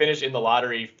would have to finish in the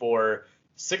lottery for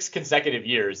 6 consecutive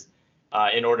years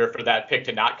in order for that pick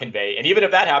to not convey. And even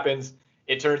if that happens,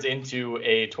 it turns into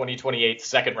a 2028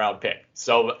 second round pick.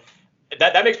 So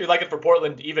that makes me like it for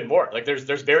Portland even more. Like there's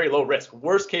very low risk.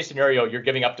 Worst case scenario, you're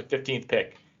giving up the 15th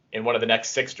pick in one of the next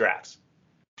 6 drafts.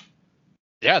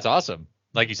 Yeah, it's awesome.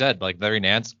 Like you said, like Larry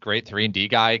Nance, great 3-and-D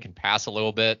guy, can pass a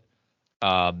little bit.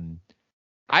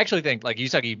 I actually think, like you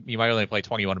said, he might only play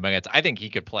 21 minutes. I think he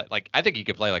could play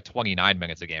like 29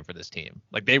 minutes a game for this team.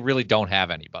 Like they really don't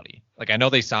have anybody. Like I know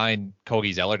they signed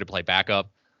Cody Zeller to play backup,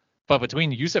 but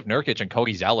between Jusuf Nurkic and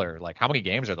Cody Zeller, like how many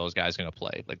games are those guys going to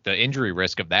play? Like the injury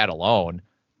risk of that alone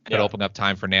could open up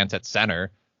time for Nance at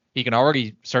center. He can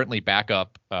already certainly back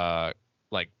up,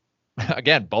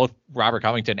 again, both Robert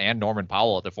Covington and Norman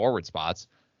Powell at the forward spots.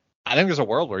 I think there's a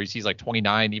world where he sees like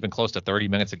 29, even close to 30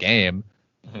 minutes a game.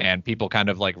 Mm-hmm. And people kind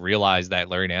of like realize that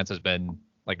Larry Nance has been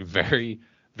like very,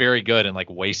 very good and like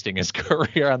wasting his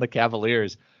career on the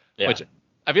Cavaliers, which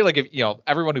I feel like if,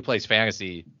 everyone who plays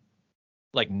fantasy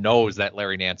like knows that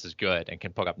Larry Nance is good and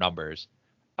can put up numbers.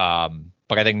 But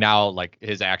I think now like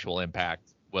his actual impact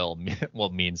will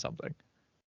mean something.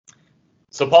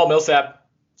 So Paul Millsap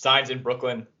signs in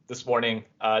Brooklyn this morning.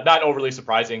 Not overly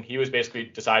surprising. He was basically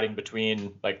deciding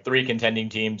between like 3 contending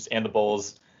teams and the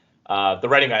Bulls. The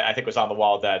writing, I think, was on the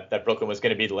wall that Brooklyn was going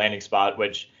to be the landing spot,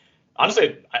 which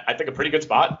honestly, I think a pretty good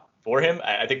spot for him.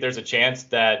 I think there's a chance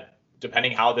that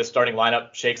depending how this starting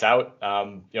lineup shakes out,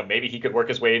 maybe he could work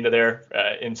his way into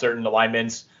there in certain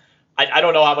alignments. I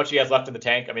don't know how much he has left in the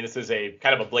tank. I mean, this is a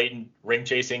kind of a blatant ring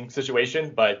chasing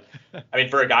situation, but I mean,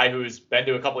 for a guy who's been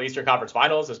to a couple Eastern Conference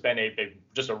Finals, has been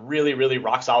just a really, really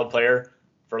rock solid player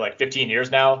for like 15 years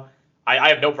now. I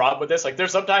have no problem with this. Like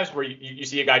there's sometimes where you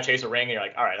see a guy chase a ring and you're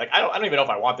like, all right, like I don't even know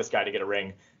if I want this guy to get a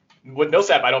ring. With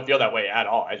Millsap, I don't feel that way at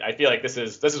all. I feel like this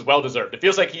is well deserved. It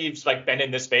feels like he's like been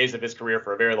in this phase of his career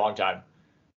for a very long time.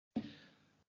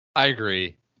 I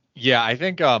agree. Yeah, I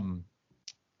think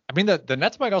the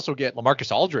Nets might also get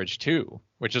LaMarcus Aldridge too,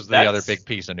 which is the other big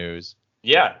piece of news.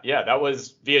 Yeah, that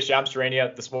was via Shams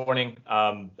Charania this morning.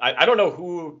 I don't know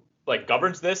who like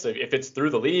governs this, if it's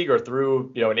through the league or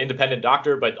through an independent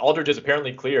doctor, but Aldridge is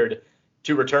apparently cleared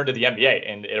to return to the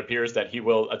NBA, and it appears that he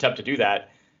will attempt to do that.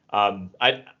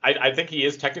 I think he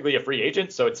is technically a free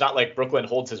agent, so it's not like Brooklyn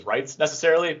holds his rights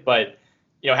necessarily, but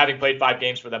having played 5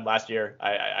 games for them last year,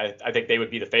 I think they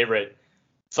would be the favorite.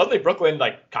 Suddenly Brooklyn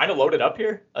like kind of loaded up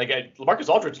here. Like LaMarcus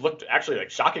Aldridge looked actually like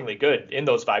shockingly good in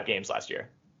those 5 games last year.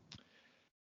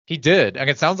 He did, and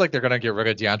it sounds like they're going to get rid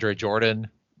of DeAndre Jordan.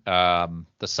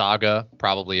 The saga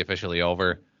probably officially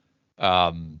over.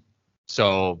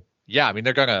 So yeah, I mean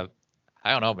they're gonna.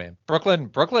 I don't know, man.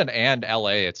 Brooklyn and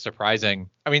LA. It's surprising.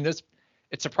 I mean, it's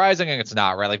surprising and it's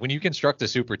not, right? Like when you construct a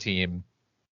super team,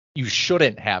 you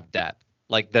shouldn't have depth.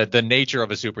 Like the nature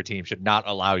of a super team should not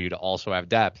allow you to also have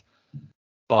depth.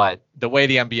 But the way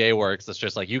the NBA works, it's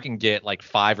just like you can get like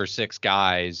 5 or 6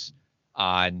 guys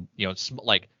on, young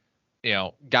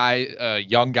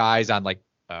guys on like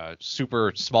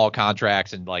super small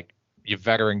contracts and like you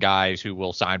veteran guys who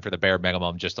will sign for the bare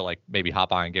minimum just to like maybe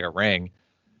hop on and get a ring.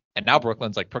 And now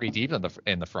Brooklyn's like pretty deep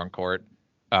in the front court.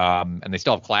 And they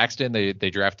still have Claxton. They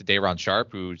drafted Day'Ron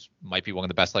Sharpe, who might be one of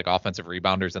the best like offensive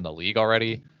rebounders in the league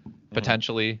already,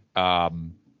 potentially.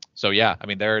 So yeah, I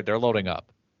mean they're loading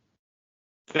up.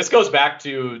 This goes back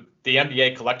to the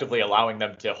NBA collectively allowing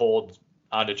them to hold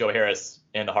onto Joe Harris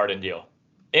in the Harden deal.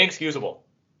 Inexcusable.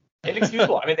 I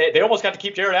mean, they almost got to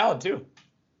keep Jared Allen too.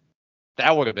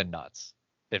 That would have been nuts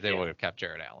if they would have kept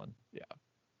Jared Allen.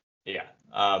 Yeah.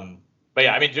 But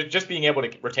yeah, I mean, just being able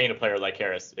to retain a player like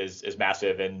Harris is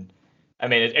massive. And I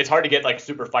mean, it's hard to get like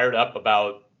super fired up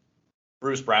about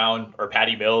Bruce Brown or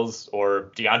Patty Mills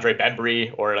or DeAndre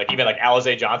Bembry or like even like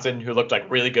Alize Johnson, who looked like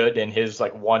really good in his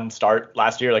like one start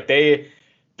last year. Like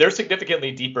they're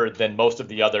significantly deeper than most of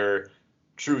the other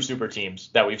true super teams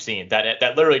that we've seen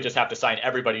that literally just have to sign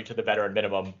everybody to the veteran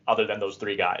minimum other than those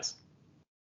three guys.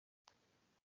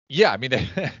 Yeah, I mean,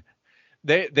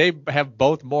 they have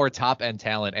both more top end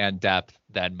talent and depth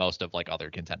than most of like other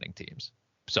contending teams.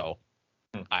 So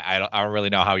I don't really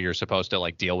know how you're supposed to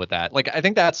like deal with that. Like, I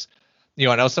think that's,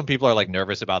 I know some people are like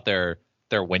nervous about their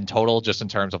win total just in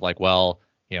terms of like, well,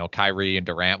 Kyrie and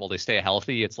Durant, will they stay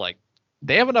healthy? It's like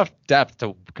they have enough depth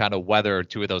to kind of weather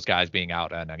two of those guys being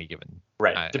out on any given.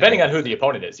 Right. Depending on who the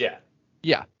opponent is. Yeah.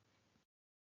 Yeah.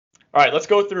 All right. Let's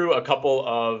go through a couple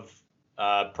of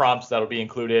prompts that'll be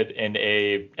included in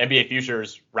a NBA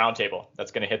Futures roundtable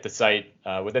that's going to hit the site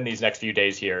within these next few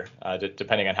days here,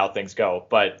 depending on how things go.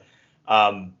 But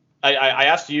I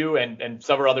asked you and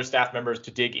several other staff members to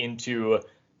dig into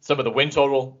some of the win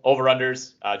total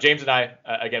over-unders. James and I,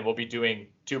 again, will be doing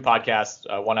two podcasts,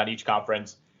 one on each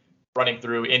conference, running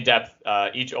through in-depth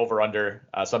each over-under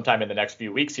sometime in the next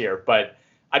few weeks here. But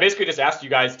I basically just asked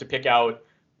you guys to pick out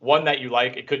one that you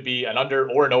like. It could be an under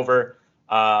or an over.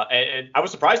 And I was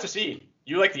surprised to see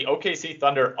you like the OKC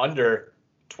Thunder under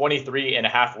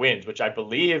 23.5 wins, which I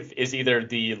believe is either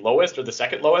the lowest or the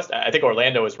second lowest. I think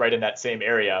Orlando is right in that same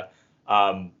area.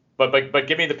 But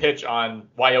give me the pitch on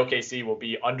why OKC will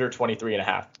be under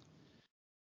 23.5.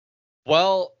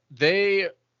 Well,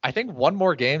 I think won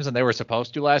more games than they were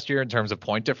supposed to last year in terms of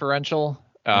point differential,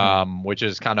 which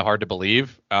is kind of hard to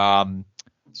believe.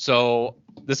 So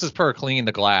this is per Clean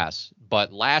the Glass,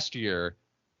 but last year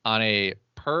on a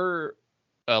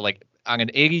on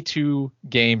an 82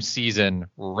 game season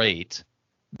rate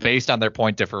based on their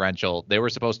point differential, they were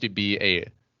supposed to be a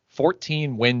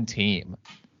 14 win team.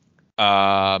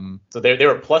 So they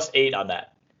were +8 on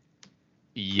that.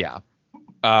 Yeah.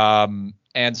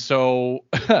 And so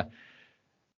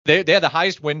they had the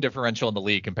highest win differential in the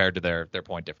league compared to their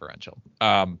point differential.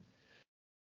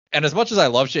 And as much as I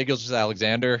love Shai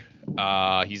Gilgeous-Alexander,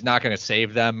 he's not going to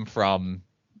save them from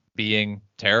being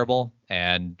terrible.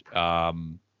 And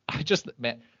I just,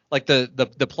 man, like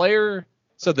the player,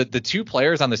 so the two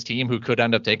players on this team who could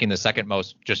end up taking the second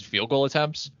most just field goal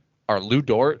attempts are Lou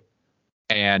Dort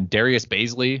and Darius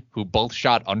Bazley, who both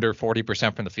shot under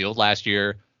 40% from the field last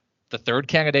year. The third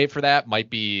candidate for that might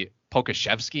be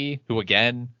Pokashevsky, who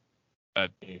again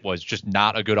was just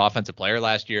not a good offensive player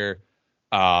last year.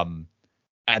 And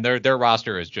their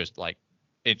roster is just like,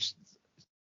 it's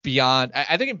beyond.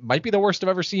 I think it might be the worst I've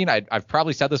ever seen. I've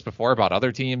probably said this before about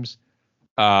other teams.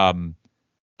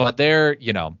 But they're,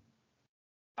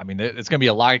 I mean, it's going to be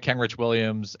a lot of Kenrich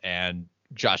Williams, and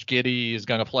Josh Giddey is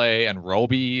going to play, and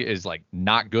Roby is like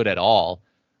not good at all.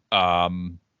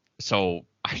 So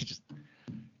I just,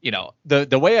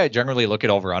 the way I generally look at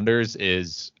over-unders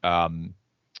is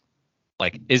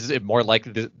like, is it more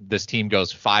likely this team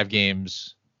goes 5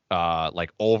 games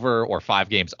like over or 5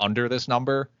 games under this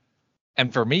number?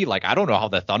 And for me, like, I don't know how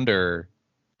the Thunder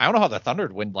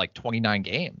would win like 29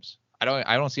 games. I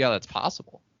don't see how that's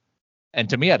possible. And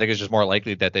to me, I think it's just more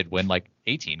likely that they'd win like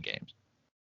 18 games.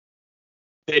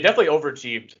 They definitely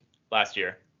overachieved last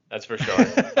year. That's for sure.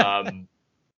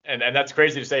 And that's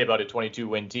crazy to say about a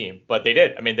 22-win team, but they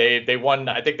did. I mean, they won.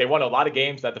 I think they won a lot of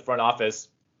games that the front office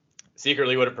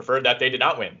secretly would have preferred that they did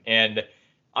not win. And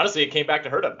honestly, it came back to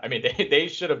hurt them. I mean, they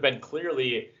should have been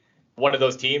clearly one of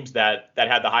those teams that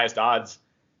had the highest odds,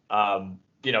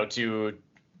 to,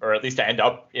 or at least to end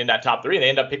up in that top 3. And they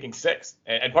end up picking 6th.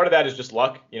 And part of that is just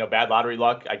luck, bad lottery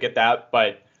luck. I get that.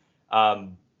 But,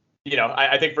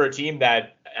 I think for a team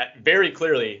that very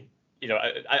clearly,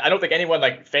 I don't think anyone,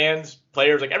 like fans,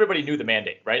 players, like everybody knew the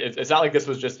mandate, right? It's not like this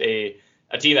was just a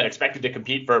team that expected to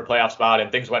compete for a playoff spot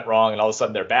and things went wrong and all of a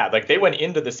sudden they're bad. Like they went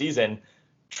into the season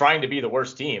trying to be the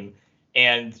worst team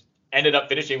and ended up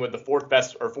finishing with the 4th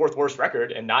best or 4th worst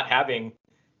record and not having,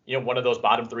 one of those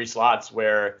bottom 3 slots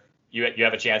where you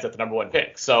have a chance at the number 1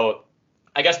 pick. So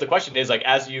I guess the question is, like,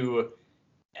 as your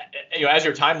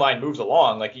timeline moves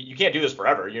along, like you can't do this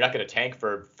forever. You're not going to tank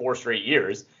for 4 straight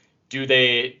years. Do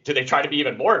they try to be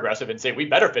even more aggressive and say we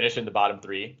better finish in the bottom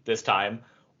 3 this time?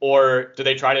 Or do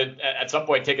they try to at some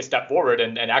point take a step forward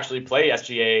and actually play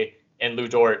SGA and Lou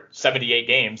Dort 78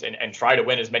 games and try to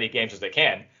win as many games as they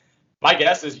can? My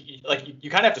guess is like you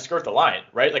kind of have to skirt the line,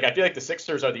 right? Like I feel like the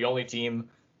Sixers are the only team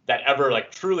that ever like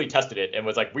truly tested it and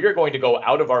was like, we are going to go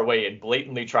out of our way and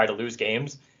blatantly try to lose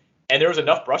games. And there was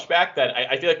enough brushback that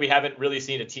I feel like we haven't really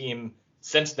seen a team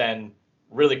since then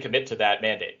really commit to that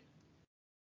mandate.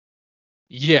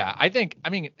 Yeah,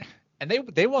 and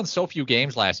they won so few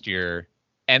games last year,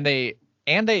 and they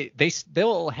And they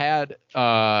still had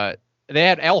they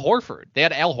had Al Horford. They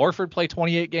had Al Horford play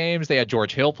 28 games. They had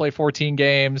George Hill play 14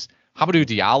 games. Hamidou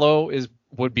Diallo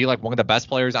would be like one of the best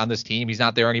players on this team. He's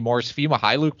not there anymore. Svi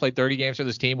Mykhailiuk played 30 games for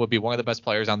this team, would be one of the best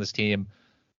players on this team.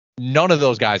 None of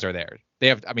those guys are there. They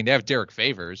have Derek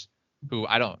Favors, who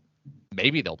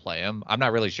maybe they'll play him. I'm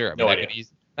not really sure. I mean,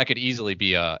 that could easily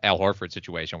be a Al Horford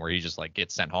situation where he just like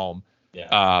gets sent home.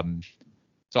 Yeah.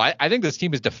 So I think this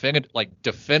team is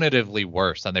definitively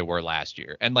worse than they were last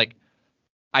year. And like,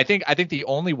 I think the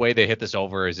only way they hit this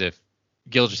over is if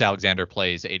Gilgeous-Alexander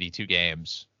plays 82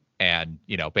 games and,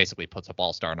 basically puts up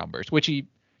all-star numbers, which he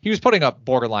was putting up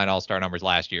borderline all-star numbers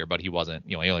last year, but he wasn't,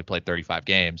 he only played 35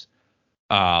 games.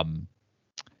 I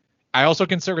also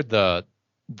considered the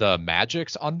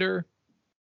Magic's under,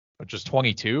 which was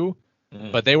 22.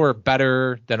 But they were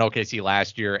better than OKC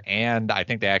last year, and I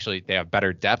think they have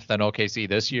better depth than OKC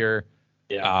this year.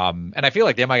 Yeah. And I feel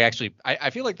like they might actually I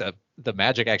feel like the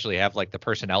Magic actually have like the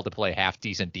personnel to play half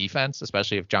decent defense,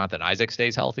 especially if Jonathan Isaac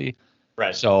stays healthy.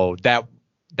 Right. So that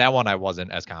one I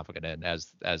wasn't as confident in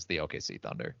as the OKC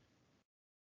Thunder.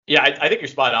 Yeah, I think you're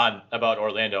spot on about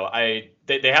Orlando.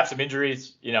 They have some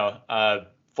injuries.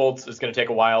 Fultz is going to take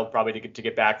a while probably to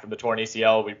get back from the torn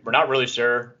ACL. We're not really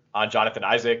sure on Jonathan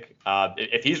Isaac.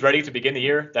 If he's ready to begin the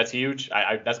year, that's huge.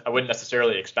 I wouldn't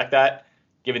necessarily expect that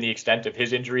given the extent of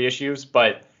his injury issues,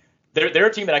 but they're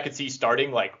a team that I could see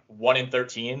starting like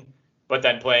 1-13, but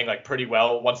then playing like pretty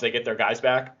well once they get their guys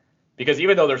back. Because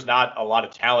even though there's not a lot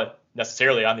of talent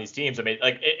necessarily on these teams, I mean,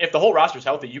 like if the whole roster's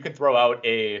healthy, you can throw out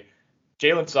a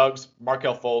Jalen Suggs,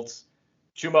 Markelle Fultz,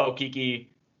 Chuma Okeke,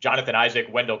 Jonathan Isaac,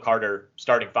 Wendell Carter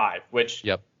starting five, which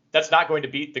that's not going to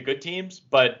beat the good teams,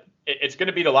 but it's going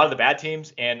to beat a lot of the bad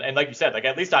teams. And like you said, like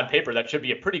at least on paper, that should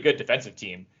be a pretty good defensive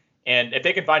team. And if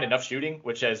they can find enough shooting,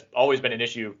 which has always been an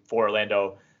issue for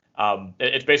Orlando,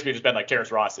 it's basically just been like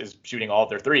Terrence Ross is shooting all of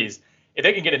their threes. If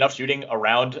they can get enough shooting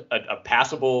around a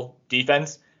passable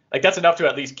defense, like that's enough to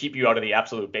at least keep you out of the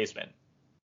absolute basement.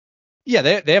 Yeah,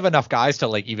 they have enough guys to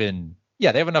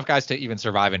they have enough guys to even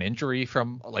survive an injury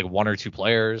from like one or two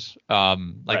players.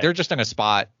 They're just in a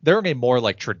spot. They're in a more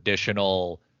like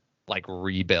traditional like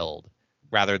rebuild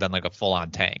rather than like a full on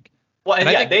tank. Well, and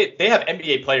yeah, they have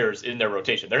NBA players in their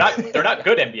rotation. They're not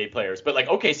good NBA players, but like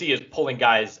OKC is pulling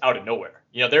guys out of nowhere.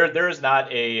 There is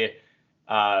not a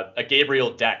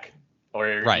Gabriel Deck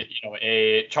or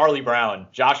a Charlie Brown,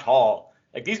 Josh Hall.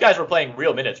 Like these guys were playing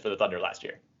real minutes for the Thunder last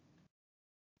year.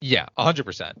 Yeah,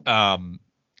 100%.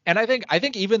 And I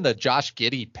think even the Josh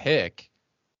Giddey pick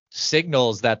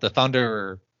signals that the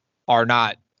Thunder are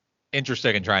not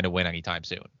interested in trying to win anytime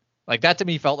soon. Like that to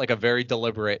me felt like a very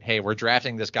deliberate, hey, we're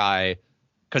drafting this guy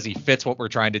because he fits what we're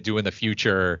trying to do in the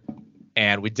future.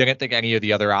 And we didn't think any of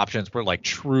the other options were like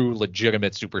true,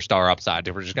 legitimate superstar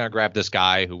upside. We're just going to grab this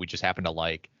guy who we just happen to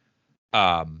like.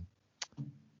 But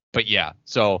yeah,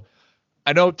 so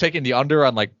I know taking the under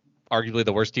on like arguably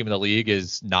the worst team in the league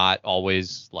is not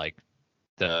always like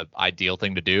the ideal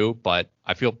thing to do, but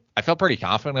I felt pretty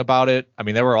confident about it. I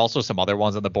mean, there were also some other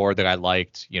ones on the board that I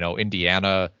liked.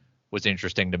 Indiana was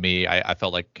interesting to me. I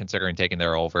felt like considering taking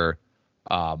their over.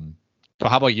 So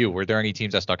how about you? Were there any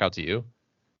teams that stuck out to you?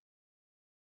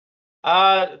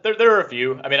 There are a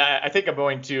few. I mean, I think I'm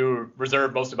going to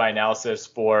reserve most of my analysis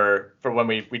for when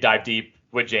we dive deep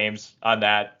with James on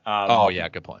that.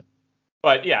 Good point.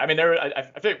 But yeah, I mean,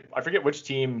 I forget which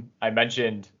team I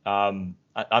mentioned on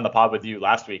the pod with you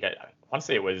last week. I want to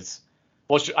say it was,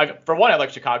 for one, I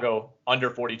like Chicago under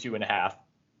 42.5.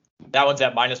 That one's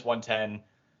at -110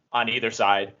 on either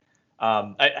side.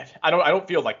 I don't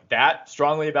feel like that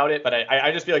strongly about it, but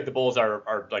I just feel like the Bulls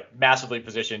are like massively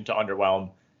positioned to underwhelm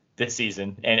this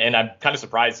season, and I'm kind of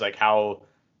surprised like how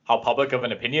public of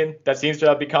an opinion that seems to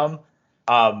have become.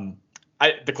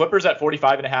 The Clippers at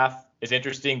 45.5 is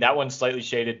interesting. That one's slightly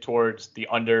shaded towards the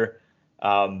under.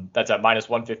 That's at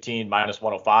 -115,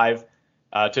 -105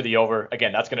 to the over.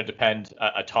 Again, that's going to depend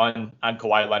a ton on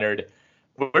Kawhi Leonard.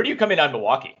 Where do you come in on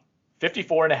Milwaukee?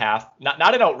 54.5,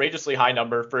 not an outrageously high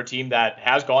number for a team that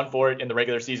has gone for it in the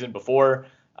regular season before,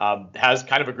 has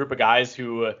kind of a group of guys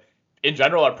who in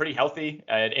general are pretty healthy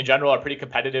and in general are pretty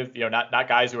competitive, not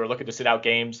guys who are looking to sit out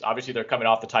games. Obviously they're coming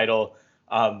off the title.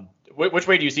 Which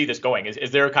way do you see this going?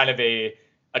 Is there kind of a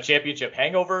championship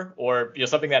hangover, or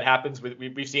something that happens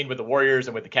we've seen with the Warriors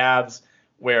and with the Cavs,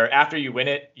 where after you win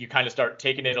it, you kind of start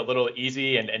taking it a little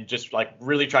easy and just like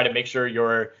really try to make sure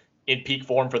you're in peak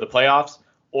form for the playoffs?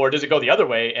 Or does it go the other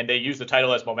way and they use the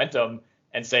title as momentum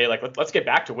and say, like, let's get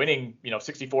back to winning,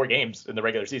 64 games in the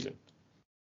regular season?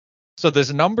 So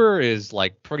this number is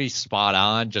like pretty spot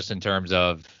on just in terms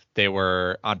of they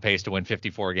were on pace to win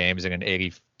 54 games in an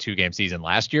 82 game season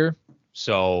last year.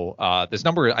 So this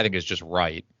number I think is just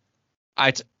right.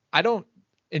 I don't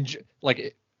enjoy,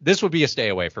 like, this would be a stay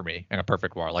away for me in a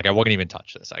perfect world. Like, I wouldn't even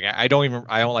touch this. Like, I don't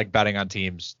like betting on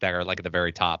teams that are like at the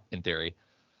very top in theory.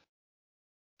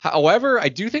 However, I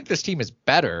do think this team is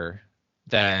better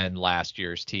than last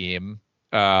year's team.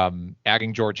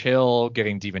 Adding George Hill,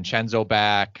 getting DiVincenzo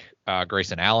back,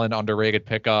 Grayson Allen, underrated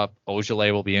pickup.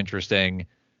 Ojale will be interesting.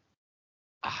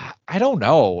 I don't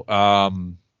know. I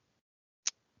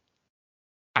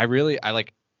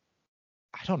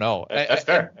don't know. That's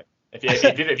fair.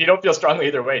 If you don't feel strongly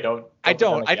either way, don't. I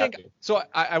don't. I think so.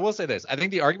 I will say this. I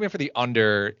think the argument for the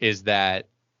under is that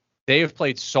they have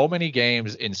played so many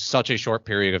games in such a short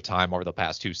period of time over the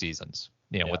past 2 seasons.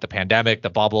 With the pandemic, the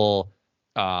bubble,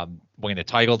 winning the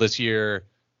title this year.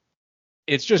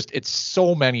 It's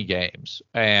so many games.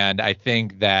 And I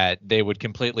think that they would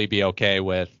completely be okay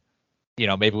with,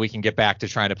 maybe we can get back to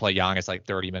trying to play Giannis like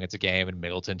 30 minutes a game and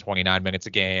Middleton 29 minutes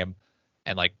a game.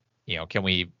 And can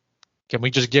we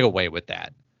just get away with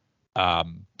that?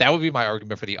 That would be my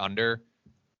argument for the under.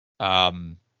 I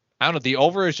don't know. The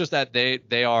over is just that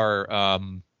they are,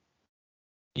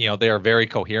 they are very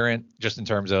coherent just in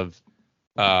terms of,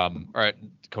 or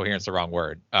coherent's the wrong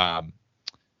word.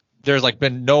 There's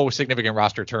been no significant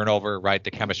roster turnover, right?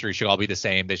 The chemistry should all be the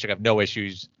same. They should have no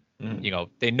issues.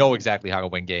 They know exactly how to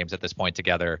win games at this point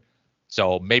together.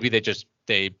 So maybe they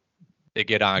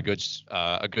get on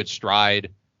a good stride,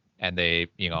 and they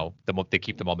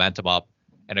keep the momentum up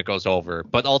and it goes over.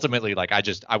 But ultimately,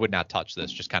 I would not touch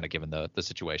this, just kind of given the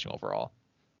situation overall.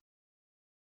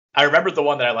 I remember the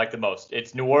one that I like the most.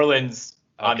 It's New Orleans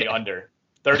on the under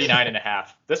 39.5.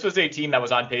 This was a team that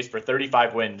was on pace for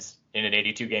 35 wins in an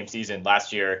 82 game season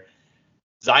last year.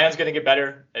 Zion's going to get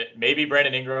better. Maybe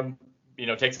Brandon Ingram,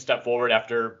 takes a step forward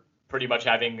after pretty much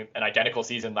having an identical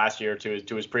season last year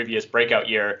to his previous breakout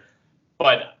year.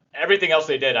 But everything else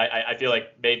they did, I feel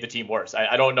like made the team worse.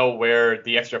 I don't know where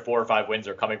the extra 4 or 5 wins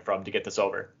are coming from to get this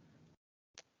over.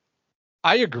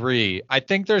 I agree. I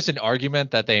think there's an argument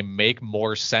that they make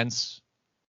more sense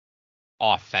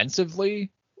offensively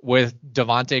with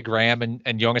Devontae Graham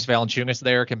and Jonas Valanciunas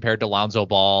there compared to Lonzo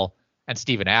Ball and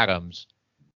Steven Adams.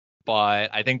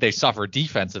 But I think they suffer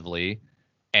defensively.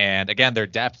 And again, their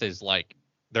depth is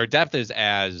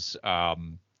as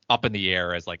up in the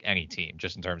air as any team,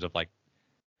 just in terms of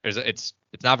it's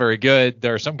not very good.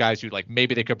 There are some guys who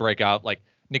maybe they could break out.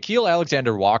 Nickeil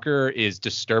Alexander-Walker is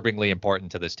disturbingly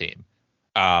important to this team.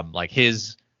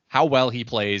 How well he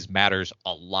plays matters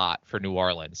a lot for New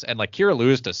Orleans, and Kira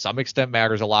Lewis to some extent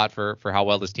matters a lot for how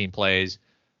well this team plays.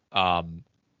 So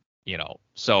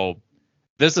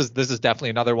this is definitely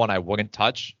another one I wouldn't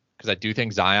touch, because I do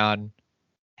think Zion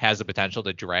has the potential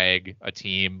to drag a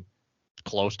team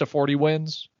close to 40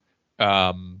 wins.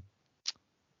 But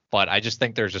I just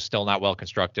think they're just still not well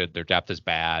constructed. Their depth is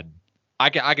bad. I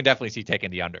can definitely see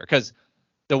taking the under, because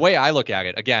the way I look at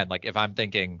it, again, if I'm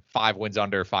thinking 5 wins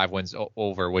under, 5 wins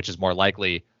over, which is more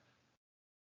likely,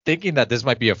 thinking that this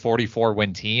might be a 44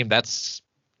 win team, that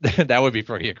would be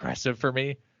pretty aggressive for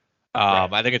me. Right.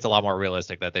 I think it's a lot more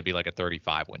realistic that they'd be a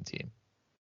 35 win team.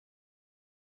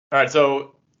 All right.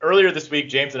 So earlier this week,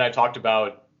 James and I talked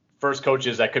about first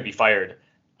coaches that could be fired.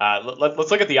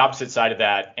 Let's look at the opposite side of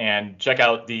that and check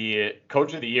out the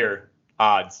coach of the year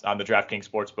odds on the DraftKings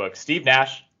Sportsbook. Steve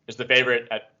Nash is the favorite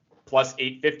at plus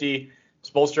 850,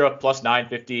 Spoelstra plus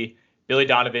 950, Billy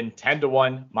Donovan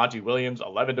 10-1, Monty Williams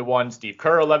 11-1, Steve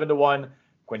Kerr 11-1,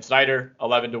 Quinn Snyder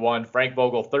 11-1, Frank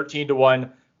Vogel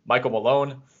 13-1, Michael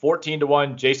Malone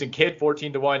 14-1, Jason Kidd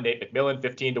 14-1, Nate McMillan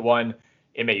 15-1,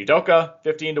 Ime Udoka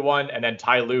 15-1, and then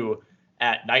Ty Lue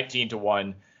at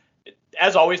 19-1.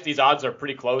 As always, these odds are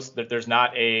pretty close. That there's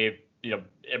not a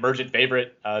emergent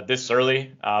favorite this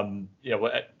early.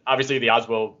 Obviously the odds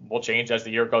will change as the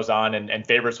year goes on, and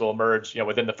favorites will emerge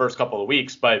within the first couple of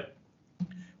weeks. But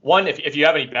one, if you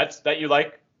have any bets that you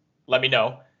like, let me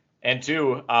know. And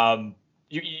two,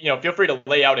 feel free to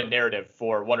lay out a narrative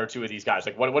for one or two of these guys.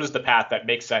 What is the path that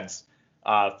makes sense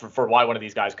for why one of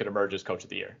these guys could emerge as coach of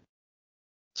the year?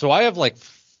 So I have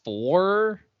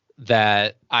 4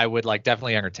 that I would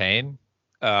definitely entertain.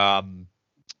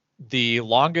 The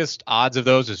longest odds of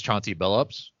those is Chauncey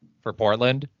Billups for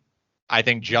Portland. I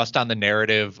think just on the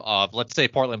narrative of, let's say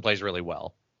Portland plays really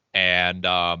well, and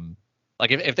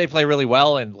if they play really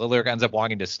well and Lillard ends up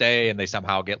wanting to stay and they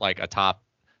somehow get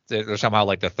they're somehow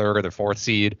the 3rd or the 4th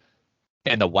seed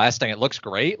in the West and it looks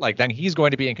great, then he's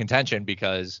going to be in contention,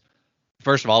 because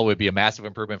first of all, it would be a massive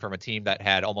improvement from a team that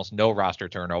had almost no roster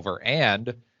turnover,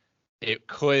 and it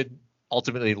could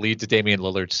ultimately lead to Damian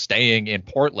Lillard staying in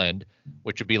Portland,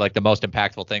 which would be like the most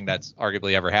impactful thing that's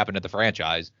arguably ever happened at the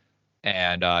franchise.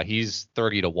 And he's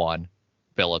 30-1.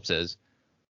 Billups is.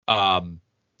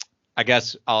 I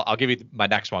guess I'll give you my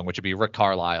next one, which would be Rick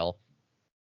Carlisle.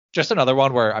 Just another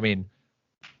one where, I mean,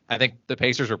 I think the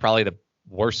Pacers were probably the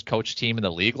worst coach team in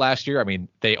the league last year. I mean,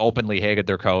 they openly hated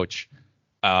their coach.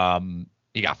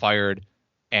 He got fired.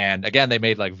 And again, they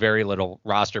made like very little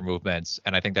roster movements.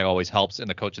 And I think that always helps in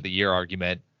the coach of the year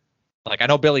argument. Like, I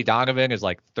know Billy Donovan is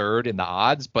like third in the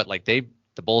odds, but like the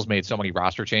Bulls made so many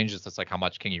roster changes. It's like, how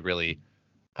much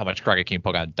credit can you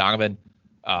put on Donovan?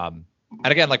 And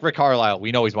again, like Rick Carlisle,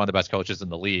 we know he's one of the best coaches in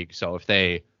the league. So if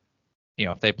they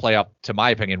play up to my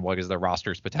opinion, what is their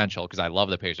roster's potential? Because I love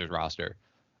the Pacers roster.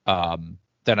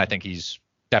 Then I think he's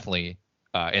definitely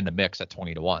in the mix at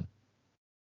 20-1.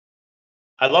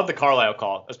 I love the Carlisle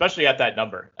call, especially at that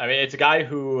number. I mean, it's a guy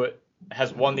who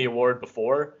has won the award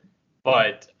before,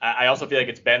 but I also feel like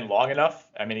it's been long enough.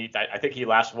 I mean, I think he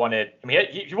last won it. I mean,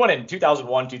 he won it in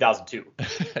 2001, 2002.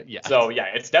 Yeah. So yeah,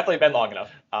 it's definitely been long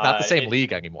enough. Not the same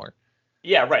league anymore.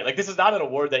 Yeah, right. Like, this is not an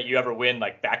award that you ever win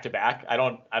like back to back. I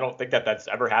don't think that's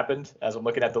ever happened as I'm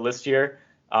looking at the list here.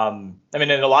 I mean,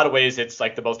 in a lot of ways, it's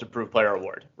like the most improved player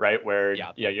award, right? Where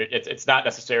it's not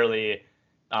necessarily,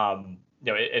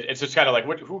 it's just kind of like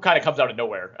who kind of comes out of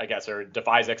nowhere, I guess, or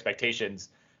defies expectations.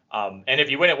 And if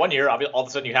you win it one year, all of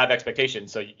a sudden you have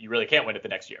expectations, so you really can't win it the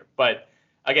next year. But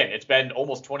again, it's been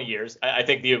almost 20 years. I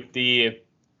think the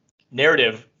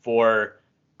narrative for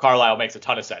Carlisle makes a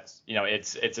ton of sense.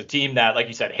 It's a team that, like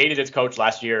you said, hated its coach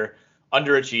last year,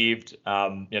 underachieved,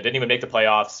 didn't even make the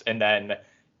playoffs. And then,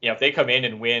 if they come in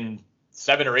and win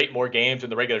 7 or 8 more games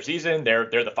in the regular season, they're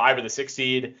the 5 or the 6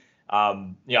 seed.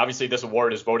 Obviously this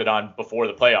award is voted on before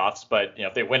the playoffs, but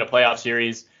if they win a playoff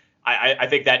series, I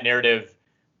think that narrative,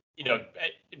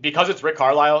 because it's Rick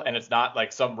Carlisle and it's not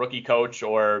like some rookie coach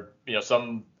or,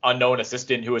 some unknown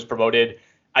assistant who was promoted,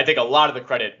 I think a lot of the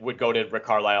credit would go to Rick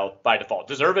Carlisle by default.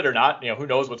 Deserve it or not, who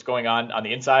knows what's going on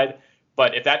the inside.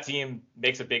 But if that team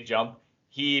makes a big jump,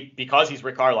 because he's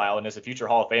Rick Carlisle and is a future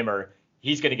Hall of Famer,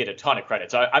 he's going to get a ton of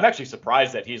credit. So I'm actually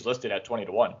surprised that he's listed at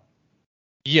 20-1.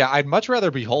 Yeah, I'd much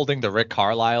rather be holding the Rick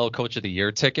Carlisle Coach of the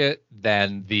Year ticket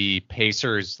than the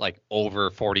Pacers like over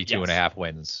 42.5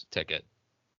 wins ticket.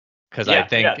 Because I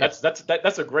think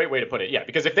that's a great way to put it. Yeah,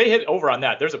 because if they hit over on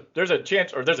that, there's a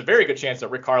chance, or there's a very good chance that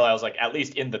Rick Carlisle's like at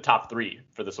least in the top 3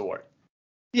 for this award.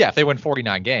 Yeah, if they win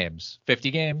 49 games,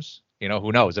 50 games,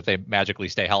 who knows if they magically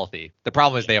stay healthy. The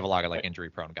problem is they have a lot of like injury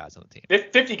prone guys on the team.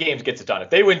 If 50 games gets it done. If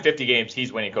they win 50 games,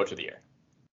 he's winning Coach of the Year.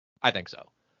 I think so.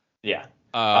 Yeah.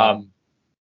 I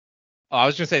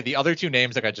was going to say the other 2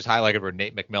 names that I just highlighted were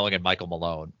Nate McMillan and Michael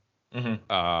Malone.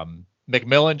 Mm-hmm.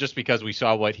 McMillan, just because we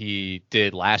saw what he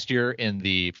did last year in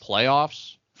the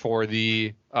playoffs for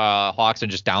the Hawks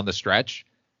and just down the stretch.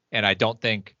 And I don't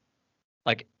think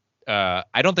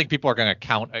people are going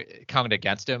to count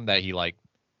against him that he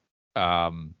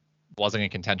wasn't in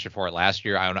contention for it last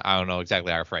year. I don't know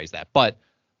exactly how to phrase that, but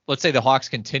let's say the Hawks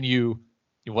continue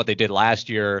what they did last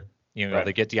year. Right.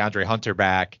 They get DeAndre Hunter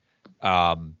back.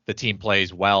 The team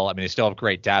plays well. I mean, they still have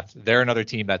great depth. They're another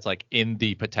team that's like in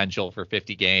the potential for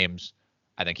 50 games.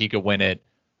 I think he could win it.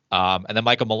 And then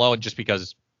Michael Malone, just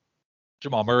because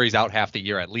Jamal Murray's out half the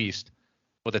year at least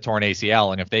with a torn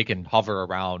ACL, and if they can hover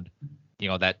around,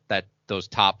 that those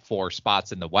top 4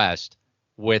 spots in the West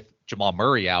with Jamal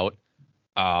Murray out,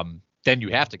 then you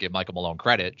have to give Michael Malone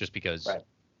credit just because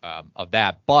of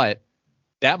that. But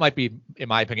that might be, in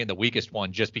my opinion, the weakest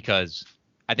one, just because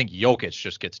I think Jokic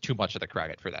just gets too much of the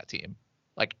credit for that team.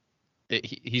 Like,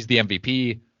 he's the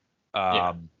MVP.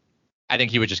 I think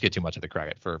he would just get too much of the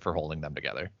credit for holding them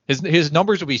together. His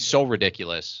numbers would be so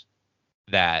ridiculous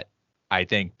that I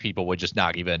think people would just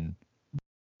not even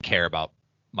care about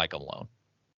Michael Malone.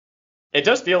 It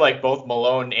does feel like both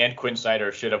Malone and Quinn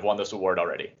Snyder should have won this award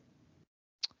already,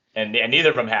 and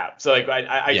neither of them have. So like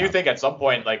I do think at some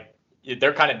point like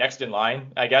they're kind of next in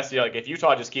line, I guess. Like if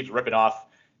Utah just keeps ripping off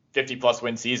 50+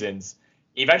 win seasons,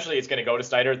 eventually it's going to go to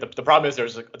Snyder. The problem is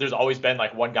there's always been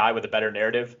like one guy with a better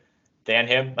narrative than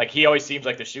him. Like he always seems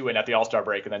like the shoe-in at the All-Star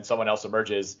break, and then someone else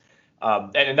emerges.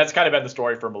 And that's kind of been the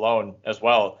story for Malone as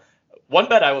well. One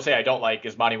bet I will say I don't like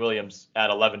is Monty Williams at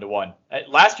 11-1.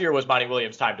 Last year was Monty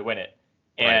Williams' time to win it.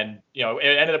 And,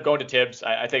 it ended up going to Tibbs.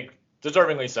 I think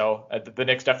deservingly so. The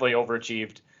Knicks definitely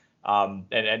overachieved.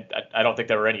 And I don't think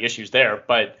there were any issues there.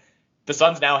 But the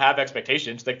Suns now have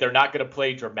expectations. Like they're not going to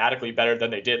play dramatically better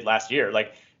than they did last year.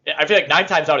 Like I feel like 9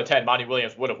 times out of 10, Monty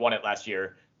Williams would have won it last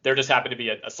year. There just happened to be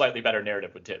a slightly better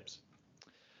narrative with Tibbs.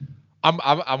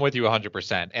 I'm with you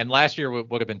 100%. And last year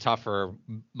would have been tough for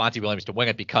Monty Williams to win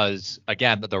it because,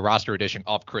 again, the roster addition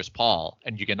of Chris Paul,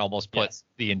 and you can almost put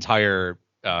the entire,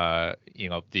 their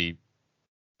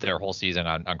whole season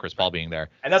on Chris Paul being there.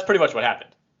 And that's pretty much what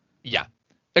happened. Yeah,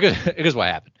 it is what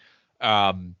happened.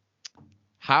 I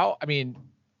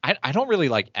don't really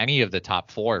like any of the top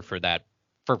four for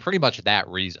pretty much that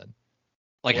reason.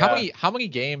 Like how many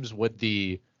games would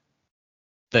the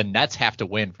Nets have to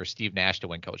win for Steve Nash to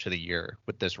win Coach of the Year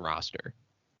with this roster?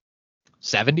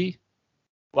 70?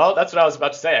 Well, that's what I was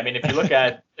about to say. I mean, if you look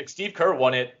at like Steve Kerr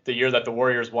won it the year that the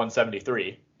Warriors won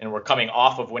 73, and we're coming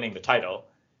off of winning the title.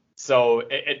 So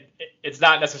it's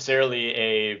not necessarily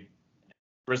a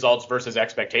results versus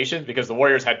expectations because the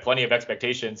Warriors had plenty of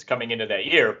expectations coming into that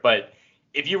year. But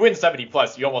if you win 70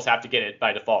 plus, you almost have to get it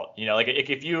by default. You know, like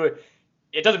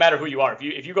it doesn't matter who you are.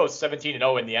 If you go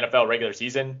 17-0 in the NFL regular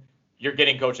season, you're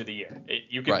getting Coach of the Year.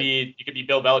 You could be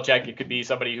Bill Belichick. It could be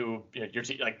somebody who, you're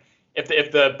like,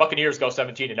 if the Buccaneers go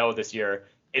 17-0 this year,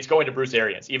 it's going to Bruce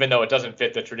Arians, even though it doesn't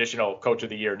fit the traditional Coach of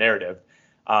the Year narrative.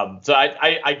 So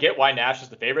I get why Nash is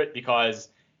the favorite, because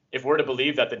if we're to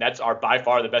believe that the Nets are by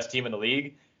far the best team in the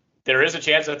league, there is a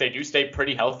chance that they do stay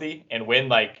pretty healthy and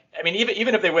win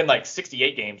even if they win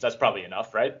 68 games, that's probably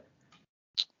enough, right?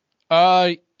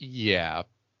 Yeah.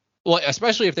 Well,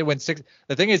 especially if they win six.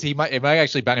 The thing is, it might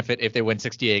actually benefit if they win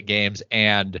 68 games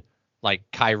and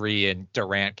Kyrie and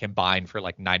Durant combine for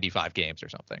 95 games or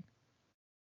something.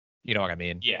 You know what I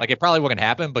mean? Yeah. It probably wouldn't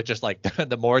happen, but just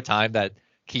the more time that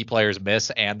key players miss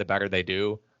and the better they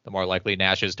do, the more likely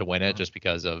Nash is to win it, just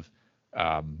because of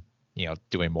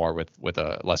doing more with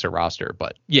a lesser roster.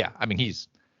 But yeah, I mean he's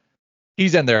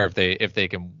in there if they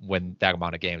can win that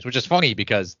amount of games, which is funny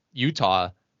because Utah,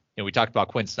 we talked about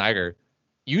Quinn Snyder.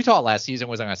 Utah last season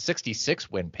was on a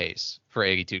 66 win pace for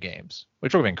 82 games,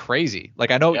 which would have been crazy.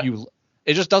 I know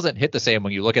it just doesn't hit the same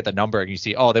when you look at the number and you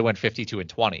see, they went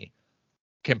 52-20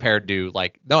 compared to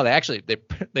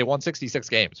they won 66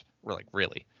 games.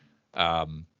 Really.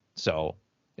 So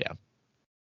yeah.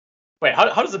 Wait, how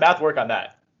does the math work on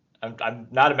that? I'm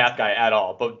not a math guy at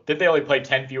all, but did they only play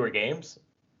 10 fewer games?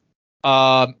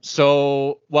 Sorry,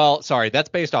 that's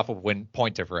based off of win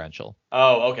point differential.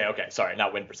 Oh, okay. Sorry,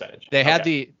 not win percentage. They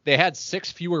had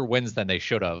 6 fewer wins than they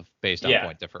should have based on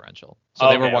point differential. So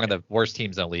they were one of the worst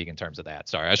teams in the league in terms of that.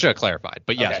 Sorry, I should have clarified.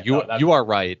 But yes, you are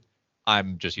right.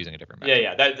 I'm just using a different method.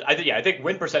 Yeah. I think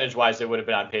win percentage wise, they would have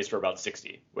been on pace for about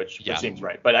 60, which seems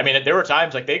right. But I mean, there were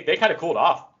times they kind of cooled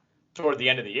off toward the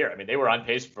end of the year. I mean, they were on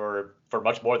pace for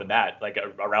much more than that,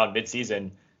 around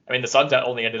midseason. I mean, the Suns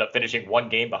only ended up finishing one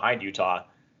game behind Utah,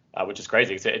 which is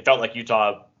crazy. It felt like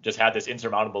Utah just had this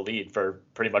insurmountable lead for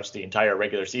pretty much the entire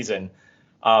regular season.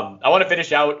 I want to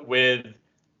finish out with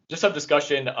just some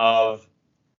discussion of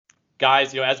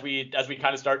guys, as we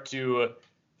kind of start to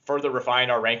further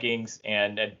refine our rankings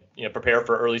and prepare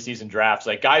for early season drafts,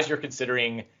 guys you're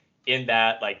considering in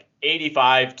that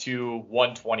 85 to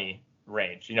 120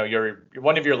 range. You're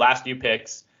one of your last few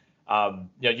picks.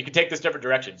 You can take this different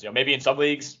directions. Maybe in some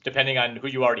leagues, depending on who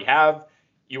you already have,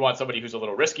 you want somebody who's a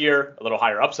little riskier, a little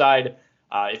higher upside.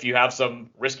 If you have some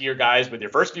riskier guys with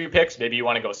your first few picks, maybe you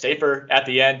want to go safer at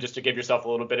the end just to give yourself a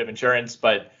little bit of insurance.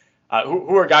 But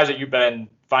who are guys that you've been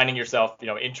finding yourself,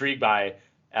 intrigued by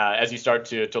as you start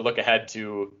to look ahead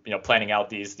to, planning out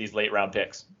these late round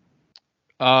picks?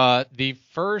 The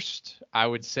first, I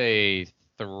would say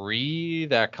 3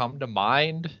 that come to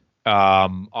mind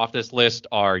off this list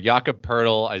are Jakob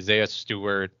Poeltl, Isaiah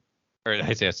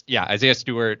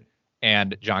Stewart,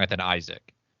 and Jonathan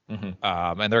Isaac.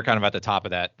 Mm-hmm. And they're kind of at the top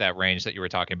of that range that you were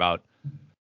talking about.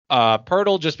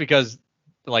 Poeltl, just because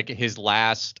his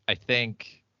last, I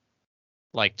think,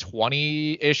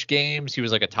 20-ish games, he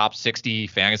was a top 60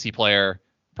 fantasy player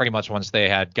pretty much once they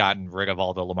had gotten rid of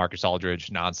all the LaMarcus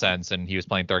Aldridge nonsense and he was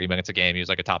playing 30 minutes a game. He was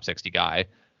a top 60 guy.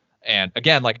 And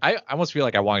again, I almost feel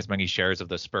like I want as many shares of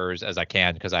the Spurs as I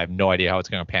can because I have no idea how it's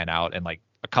going to pan out. And a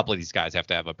couple of these guys have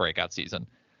to have a breakout season.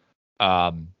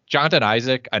 Jonathan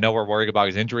Isaac, I know we're worried about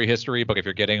his injury history, but if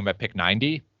you're getting him at pick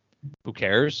 90, who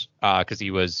cares? Because he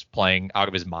was playing out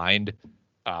of his mind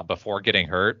before getting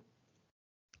hurt.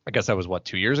 I guess that was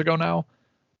 2 years ago now.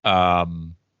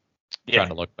 Trying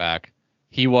to look back.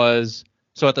 He was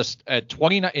in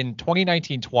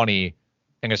 2019-20.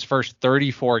 In his first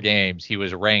 34 games, he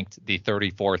was ranked the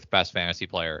 34th best fantasy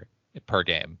player per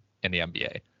game in the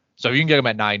NBA. So if you can get him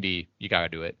at 90, you got to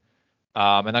do it.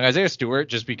 And then Isaiah Stewart,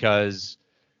 just because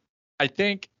I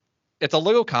think it's a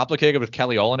little complicated with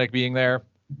Kelly Olynyk being there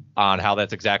on how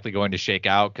that's exactly going to shake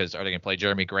out, because are they going to play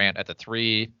Jeremy Grant at the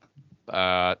 3?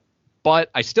 But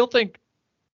I still think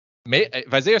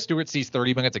if Isaiah Stewart sees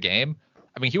 30 minutes a game,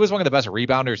 I mean, he was one of the best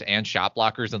rebounders and shot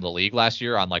blockers in the league last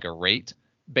year on like a rate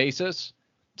basis,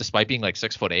 despite being like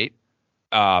 6'8".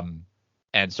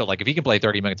 And so like if he can play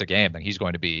 30 minutes a game, then he's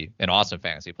going to be an awesome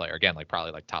fantasy player. Again, like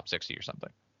probably like top 60 or something.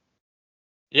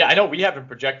 Yeah, I know we have him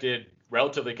projected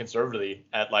relatively conservatively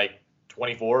at like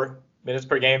 24 minutes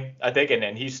per game, I think,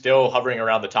 and he's still hovering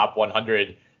around the top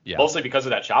 100, mostly because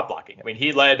of that shot blocking. I mean,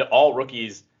 he led all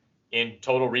rookies in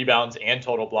total rebounds and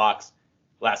total blocks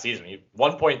last season. He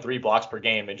 1.3 blocks per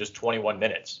game in just 21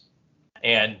 minutes.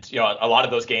 And, a lot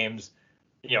of those games,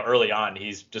 early on,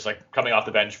 he's just like coming off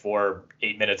the bench for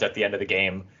 8 minutes at the end of the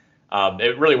game.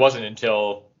 It really wasn't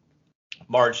until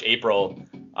March, April,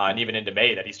 and even into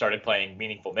May that he started playing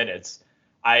meaningful minutes.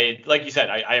 Like you said,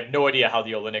 I have no idea how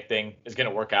the Olynyk thing is going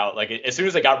to work out. Like as soon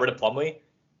as they got rid of Plumlee,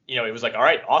 it was like, all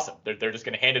right, awesome. They're just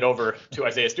going to hand it over to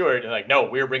Isaiah Stewart. And like, no,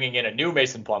 we're bringing in a new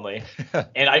Mason Plumlee.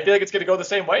 And I feel like it's going to go the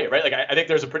same way, right? Like I think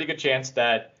there's a pretty good chance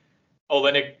that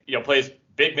Olynyk, plays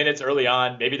big minutes early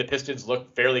on. Maybe the Pistons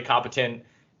look fairly competent.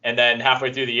 And then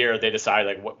halfway through the year, they decide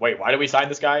like, wait, why do we sign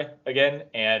this guy again?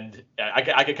 And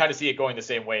I could kind of see it going the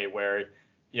same way where,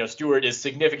 Stewart is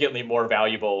significantly more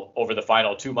valuable over the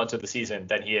final 2 months of the season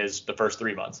than he is the first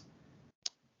 3 months.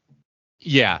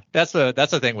 Yeah, that's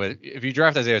the thing with if you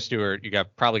draft Isaiah Stewart, you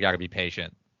probably got to be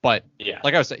patient. But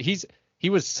like I was saying, he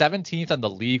was 17th in the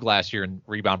league last year in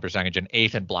rebound percentage and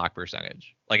 8th in block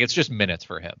percentage. Like it's just minutes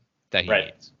for him that he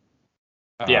needs.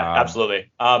 Yeah,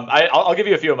 absolutely. I'll give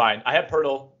you a few of mine. I have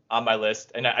Poeltl on my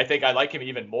list, and I think I like him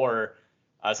even more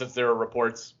since there were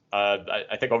reports,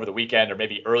 I think over the weekend or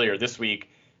maybe earlier this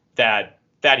week, that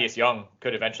Thaddeus Young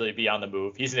could eventually be on the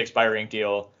move. He's an expiring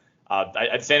deal.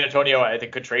 San Antonio, I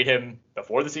think, could trade him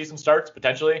before the season starts,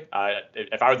 potentially.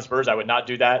 If I were the Spurs, I would not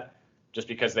do that just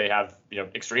because they have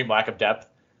extreme lack of depth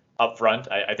up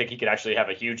front. I think he could actually have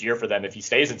a huge year for them if he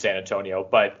stays in San Antonio.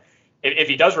 But if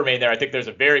he does remain there, I think there's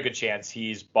a very good chance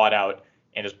he's bought out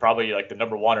and is probably like the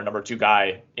number 1 or number 2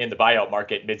 guy in the buyout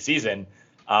market midseason.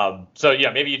 So,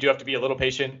 maybe you do have to be a little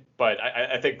patient. But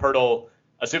I think Poeltl,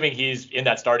 assuming he's in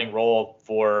that starting role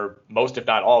for most, if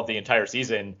not all, of the entire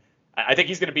season, I think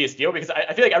he's going to be a steal because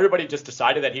I feel like everybody just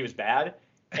decided that he was bad,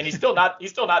 and he's still not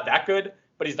that good,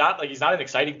 but he's not an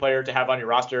exciting player to have on your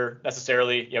roster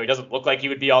necessarily. He doesn't look like he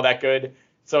would be all that good.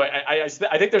 So I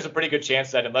think there's a pretty good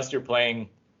chance that unless you're playing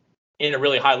in a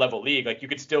really high level league, like you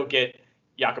could still get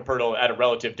Jakob Poeltl at a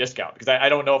relative discount because I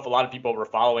don't know if a lot of people were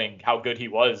following how good he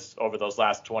was over those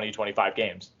last 25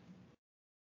 games.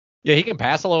 Yeah, he can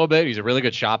pass a little bit. He's a really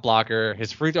good shot blocker.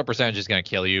 His free throw percentage is going to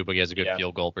kill you, but he has a good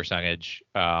field goal percentage.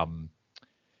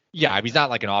 He's not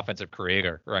like an offensive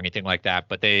creator or anything like that,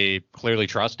 but they clearly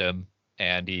trust him,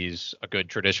 and he's a good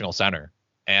traditional center.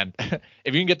 And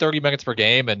if you can get 30 minutes per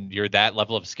game and you're that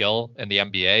level of skill in the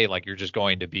NBA, like you're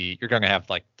going to have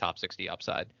like top 60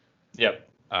 upside. Yep.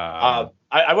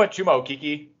 I went Chuma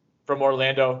Okeke from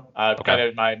Orlando, kind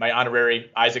of my honorary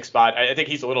Isaac spot. I think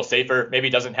he's a little safer. Maybe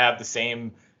doesn't have the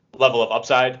same level of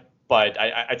upside, but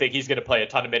I think he's going to play a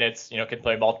ton of minutes, can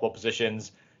play multiple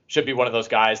positions, should be one of those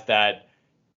guys that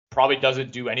probably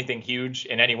doesn't do anything huge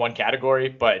in any one category,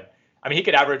 but I mean, he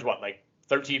could average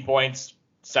 13 points,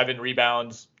 7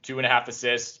 rebounds, 2.5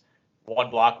 assists, 1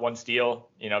 block, 1 steal,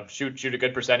 shoot a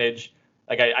good percentage.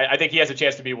 Like I think he has a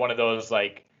chance to be one of those,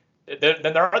 like, then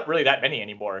there aren't really that many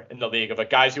anymore in the league of like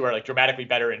guys who are like dramatically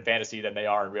better in fantasy than they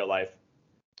are in real life.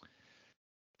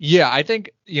 Yeah, I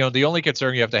think, the only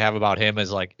concern you have to have about him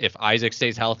is like if Isaac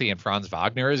stays healthy and Franz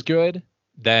Wagner is good,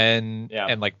 then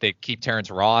and like they keep Terrence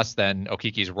Ross, then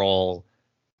Okeke's role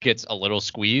gets a little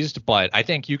squeezed. But I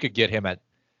think you could get him at,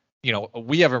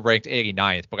 we haven't ranked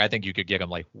 89th, but I think you could get him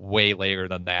like way later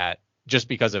than that just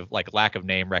because of like lack of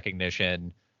name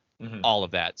recognition, all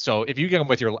of that. So if you get him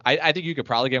with I think you could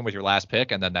probably get him with your last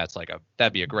pick, and then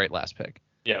that'd be a great last pick.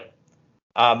 Yeah.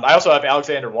 I also have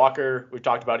Alexander Walker. We've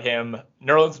talked about him.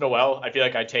 Nerlens Noel, I feel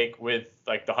like I take with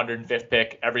like the 105th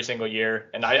pick every single year.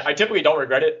 And I typically don't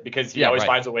regret it because he always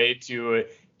finds a way to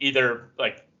either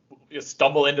like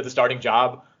stumble into the starting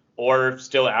job or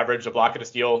still average a block and a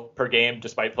steal per game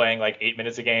despite playing like 8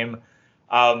 minutes a game.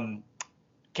 Khem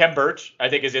Birch, I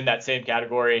think, is in that same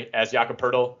category as Jakob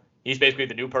Poeltl. He's basically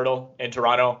the new Poeltl in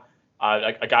Toronto,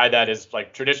 a guy that is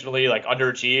like traditionally like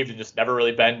underachieved and just never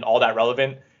really been all that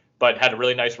relevant, but had a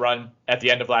really nice run at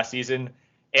the end of last season.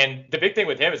 And the big thing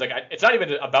with him is like it's not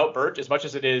even about Birch as much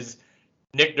as it is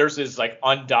Nick Nurse's like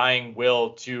undying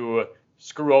will to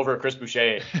screw over Chris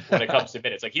Boucher when it comes to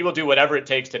minutes. Like he will do whatever it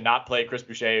takes to not play Chris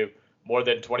Boucher more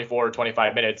than 24 or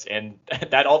 25 minutes, and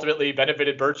that ultimately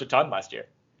benefited Birch a ton last year.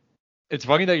 It's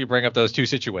funny that you bring up those two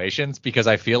situations because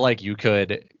I feel like you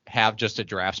could have just a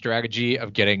draft strategy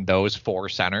of getting those 4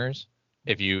 centers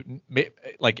if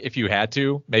you had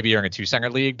to, maybe you're in a 2-center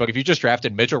league, but if you just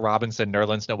drafted Mitchell Robinson,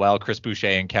 Nerlens Noel, Chris Boucher,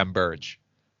 and Khem Birch,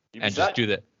 and just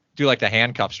do like the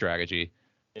handcuff strategy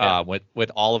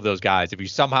with all of those guys, if you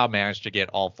somehow manage to get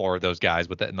all 4 of those guys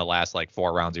in the last like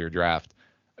 4 rounds of your draft,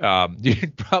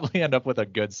 you'd probably end up with a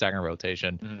good center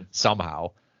rotation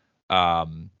somehow.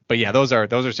 But yeah, those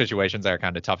are situations that are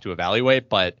kind of tough to evaluate.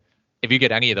 But if you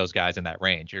get any of those guys in that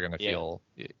range, you're going to feel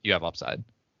you have upside.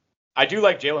 I do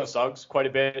like Jalen Suggs quite a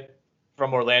bit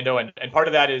from Orlando, and part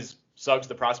of that is Suggs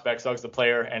the prospect, Suggs the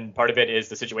player, and part of it is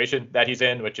the situation that he's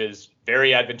in, which is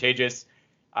very advantageous.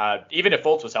 Even if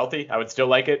Fultz was healthy, I would still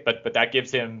like it, but that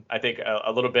gives him, I think,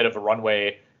 a little bit of a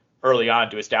runway early on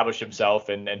to establish himself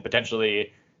and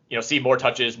potentially, see more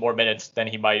touches, more minutes than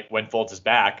he might when Fultz is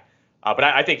back. But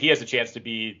I think he has a chance to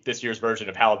be this year's version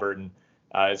of Halliburton.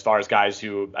 As far as guys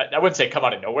who, I wouldn't say come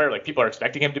out of nowhere, like people are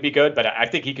expecting him to be good, but I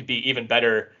think he could be even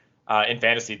better in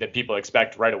fantasy than people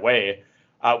expect right away.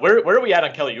 Where are we at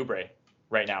on Kelly Oubre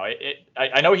right now?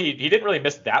 I know he didn't really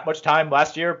miss that much time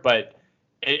last year, but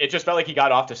it just felt like he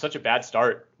got off to such a bad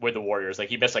start with the Warriors. Like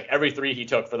he missed like every 3 he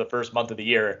took for the first month of the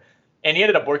year, and he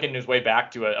ended up working his way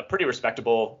back to a pretty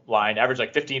respectable line, averaged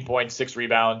like 15 points, 6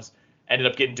 rebounds, ended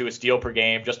up getting to a steal per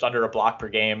game, just under a block per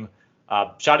game.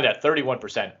 Shot it at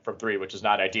 31% from 3, which is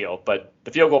not ideal, but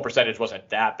the field goal percentage wasn't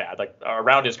that bad, like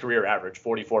around his career average,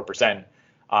 44%.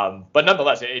 But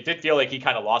nonetheless, it did feel like he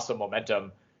kind of lost some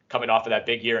momentum coming off of that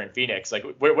big year in Phoenix. Like,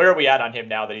 where are we at on him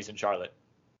now that he's in Charlotte?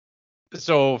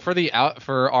 So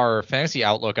for our fantasy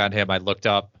outlook on him, I looked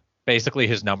up basically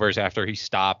his numbers after he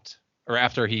stopped or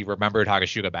after he remembered how to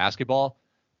shoot a basketball.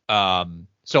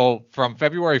 So from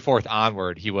February 4th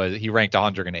onward, he ranked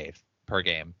 108th per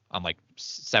game on like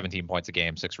 17 points a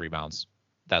game, 6 rebounds,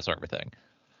 that sort of thing.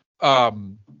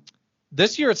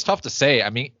 This year it's tough to say. I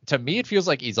mean, to me it feels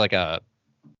like he's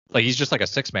he's just like a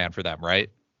 6-man for them, right?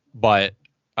 But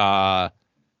a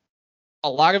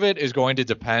lot of it is going to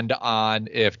depend on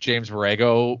if James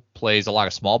Borrego plays a lot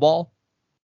of small ball,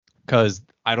 because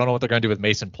I don't know what they're going to do with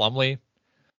Mason Plumlee.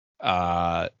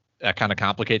 That kind of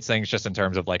complicates things just in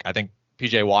terms of like, I think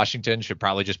PJ Washington should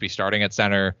probably just be starting at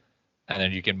center, and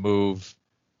then you can move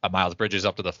Miles Bridges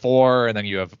up to the 4, and then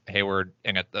you have Hayward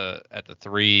in at the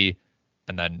 3,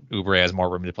 and then Oubre has more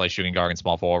room to play shooting guard and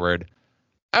small forward.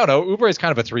 I don't know. Oubre is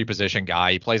kind of a 3-position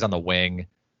guy. He plays on the wing.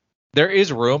 There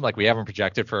is room, like we have him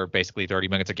projected for basically 30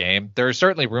 minutes a game. There is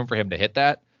certainly room for him to hit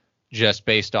that, just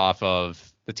based off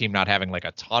of the team not having like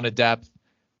a ton of depth.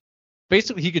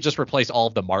 Basically, he could just replace all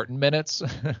of the Martin minutes.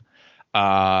 Some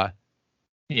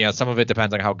of it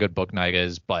depends on how good Bouknight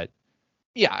is, but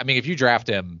yeah, I mean, if you draft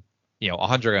him,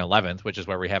 111th, which is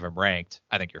where we have him ranked,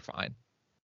 I think you're fine.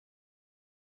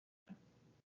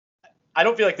 I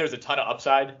don't feel like there's a ton of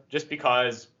upside, just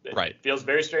because it feels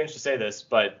very strange to say this,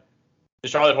 but the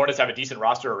Charlotte Hornets have a decent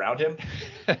roster around him.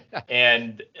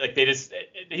 And like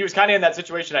he was kind of in that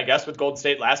situation, I guess, with Golden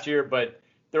State last year, but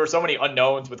there were so many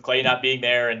unknowns with Clay not being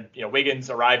there and, Wiggins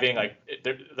arriving.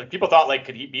 People thought, like,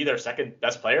 could he be their second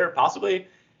best player possibly?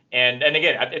 And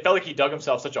again, it felt like he dug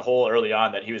himself such a hole early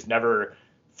on that he was never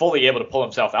fully able to pull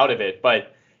himself out of it.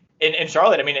 But in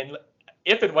Charlotte, I mean,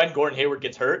 if and when Gordon Hayward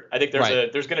gets hurt, I think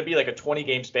there's going to be like a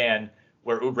 20-game span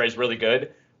where Oubre is really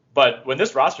good. But when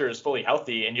this roster is fully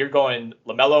healthy and you're going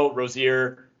LaMelo,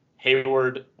 Rozier,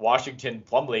 Hayward, Washington,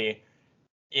 Plumlee,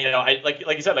 like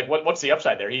you said, like what's the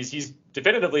upside there? He's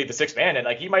definitively the 6th man, and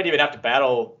like he might even have to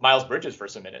battle Miles Bridges for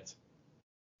some minutes.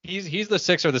 He's the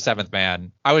 6th or the 7th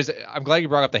man. I'm glad you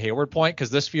brought up the Hayward point, because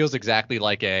this feels exactly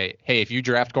like if you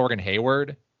draft Gordon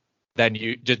Hayward, then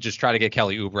you just try to get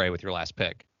Kelly Oubre with your last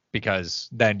pick, because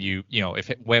then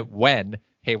when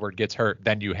Hayward gets hurt,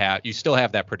 then you still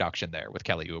have that production there with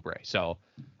Kelly Oubre. So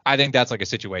I think that's like a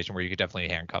situation where you could definitely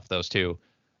handcuff those two,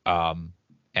 and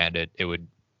it would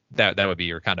that would be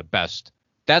your kind of best.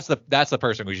 That's the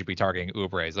person who should be targeting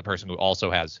Oubre, is the person who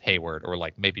also has Hayward or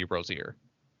like maybe Rozier.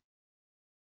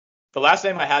 The last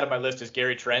name I had on my list is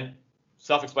Gary Trent.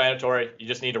 Self-explanatory. You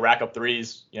just need to rack up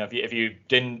threes. If you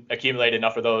didn't accumulate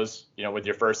enough of those, with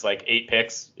your first like 8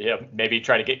 picks, maybe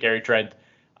try to get Gary Trent.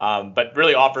 But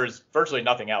really offers virtually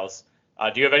nothing else.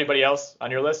 Do you have anybody else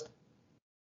on your list?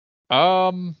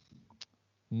 Not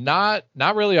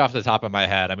really off the top of my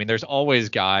head. I mean, there's always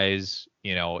guys,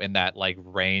 in that like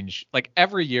range. Like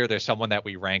every year there's someone that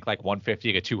we rank like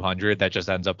 150 to 200 that just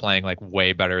ends up playing like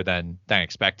way better than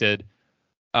expected.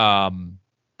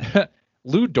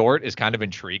 Lou Dort is kind of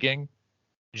intriguing,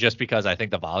 just because I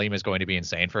think the volume is going to be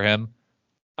insane for him.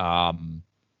 Doug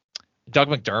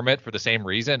McDermott for the same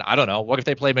reason. I don't know. What if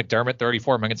they play McDermott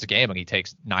 34 minutes a game and he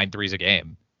takes 9 threes a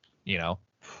game?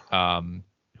 Who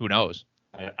knows?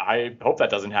 I hope that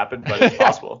doesn't happen, but it's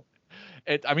possible.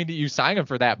 I mean, you sign him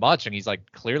for that much, and he's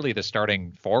like clearly the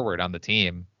starting forward on the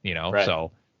team, Right.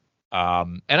 So,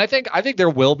 and I think there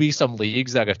will be some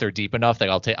leagues that if they're deep enough, that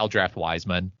I'll draft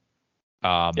Wiseman.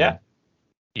 Yeah.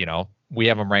 We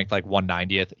have him ranked like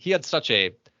 190th. He had such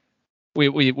a,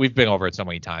 we've been over it so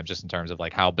many times just in terms of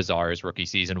like how bizarre his rookie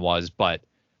season was, but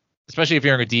especially if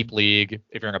you're in a deep league,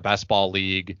 if you're in a best ball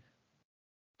league,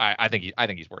 I think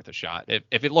he's worth a shot.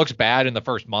 If it looks bad in the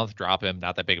first month, drop him.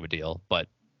 Not that big of a deal, but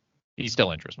he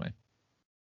still interests me.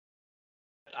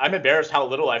 I'm embarrassed how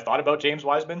little I've thought about James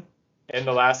Wiseman in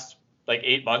the last like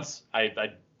 8 months.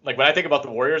 I like when I think about the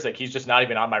Warriors, like he's just not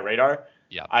even on my radar.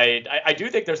 Yeah. I do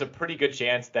think there's a pretty good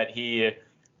chance that he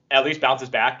at least bounces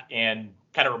back and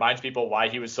kind of reminds people why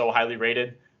he was so highly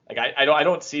rated. Like I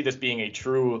don't see this being a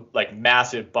true like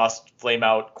massive bust, flame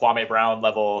out Kwame Brown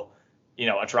level,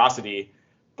 atrocity.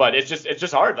 But it's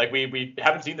just hard. Like we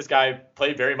haven't seen this guy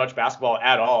play very much basketball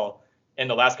at all in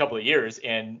the last couple of years.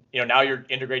 And, now you're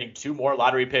integrating 2 more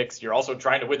lottery picks. You're also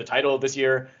trying to win the title this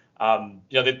year.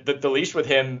 The leash with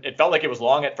him, it felt like it was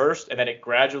long at first, and then it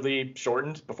gradually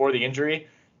shortened before the injury.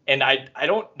 And I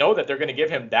don't know that they're going to give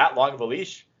him that long of a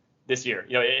leash this year,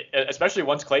 especially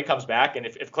once Klay comes back. And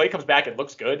if Klay comes back and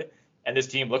looks good, and this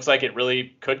team looks like it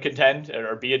really could contend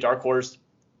or be a dark horse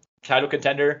title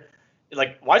contender,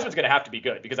 like Wiseman's going to have to be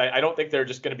good, because I don't think they're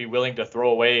just going to be willing to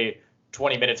throw away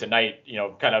 20 minutes a night,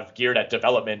 kind of geared at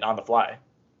development on the fly.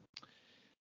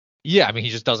 Yeah, I mean, he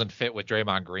just doesn't fit with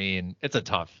Draymond Green. It's a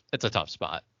tough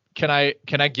spot. Can I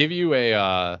give you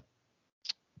a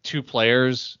 2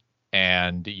 players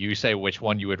and you say which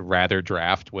one you would rather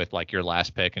draft with like your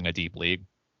last pick in a deep league?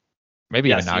 Maybe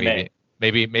yes, even not even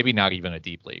maybe not even a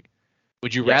deep league.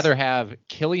 Would you rather have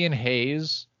Killian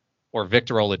Hayes or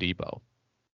Victor Oladipo?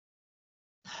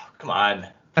 Come on.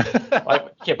 You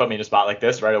can't put me in a spot like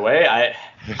this right away. I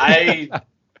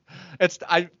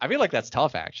feel like that's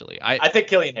tough, actually. I think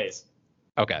Killian Hayes.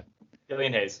 Okay.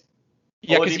 Killian Hayes.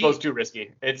 Yeah, Oladipo's too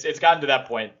risky. It's gotten to that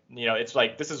point. It's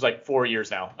like this is like 4 years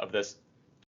now of this.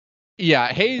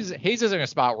 Yeah, Hayes is in a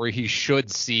spot where he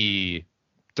should see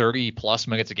 30 plus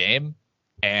minutes a game.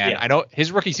 And I know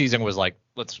his rookie season was like,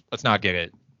 let's not get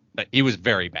it. He was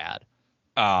very bad.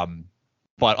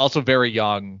 But also very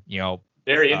young,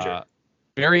 very injured.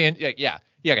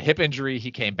 He had a hip injury. He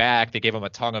came back. They gave him a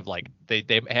ton of they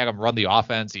had him run the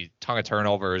offense. He ton of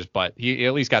turnovers, but he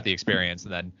at least got the experience.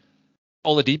 And then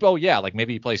Oladipo,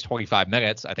 maybe he plays 25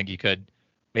 minutes. I think he could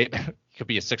be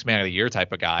a 6-man of the year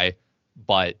type of guy.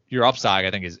 But your upside,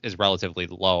 I think, is relatively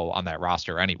low on that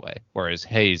roster anyway. Whereas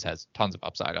Hayes has tons of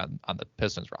upside on the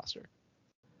Pistons roster.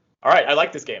 All right, I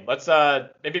like this game. Let's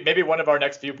maybe one of our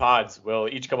next few pods we'll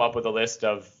each come up with a list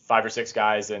of 5 or 6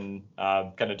 guys and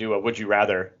kind of do a would you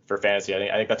rather for fantasy. I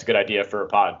think that's a good idea for a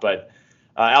pod. But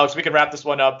Alex, we can wrap this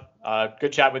one up.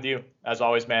 Good chat with you as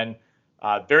always, man.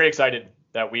 Very excited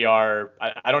that we are.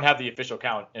 I don't have the official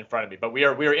count in front of me, but we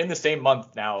are in the same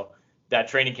month now that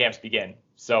training camps begin.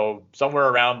 So somewhere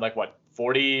around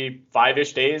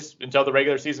 45-ish days until the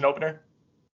regular season opener.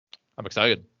 I'm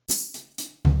excited.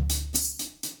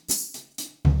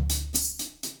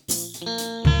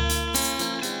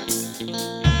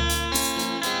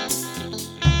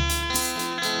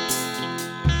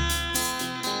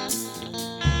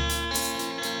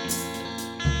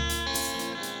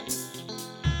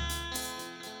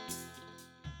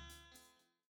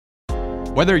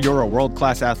 Whether you're a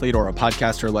world-class athlete or a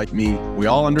podcaster like me, we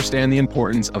all understand the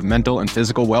importance of mental and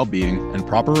physical well-being and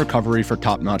proper recovery for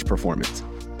top-notch performance.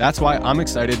 That's why I'm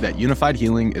excited that Unified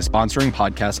Healing is sponsoring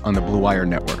podcasts on the Blue Wire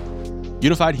Network.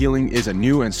 Unified Healing is a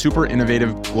new and super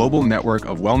innovative global network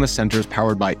of wellness centers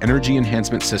powered by Energy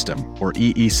Enhancement System, or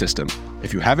EE System.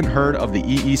 If you haven't heard of the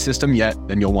EE System yet,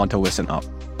 then you'll want to listen up.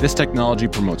 This technology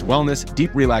promotes wellness,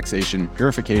 deep relaxation,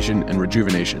 purification, and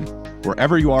rejuvenation.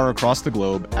 Wherever you are across the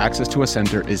globe, access to a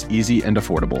center is easy and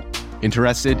affordable.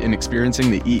 Interested in experiencing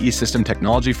the EE System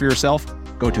technology for yourself?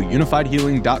 Go to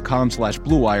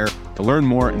unifiedhealing.com/bluewire to learn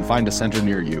more and find a center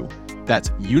near you.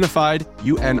 That's unified,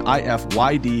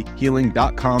 UNIFYD,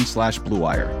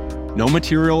 healing.com/bluewire. No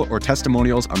material or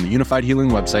testimonials on the Unified Healing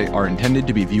website are intended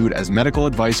to be viewed as medical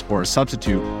advice or a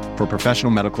substitute for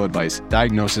professional medical advice,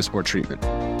 diagnosis, or treatment.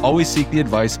 Always seek the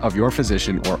advice of your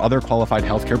physician or other qualified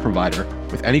healthcare provider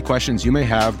with any questions you may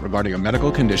have regarding a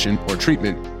medical condition or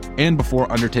treatment and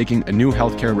before undertaking a new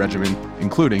healthcare regimen,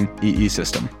 including EE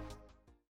System.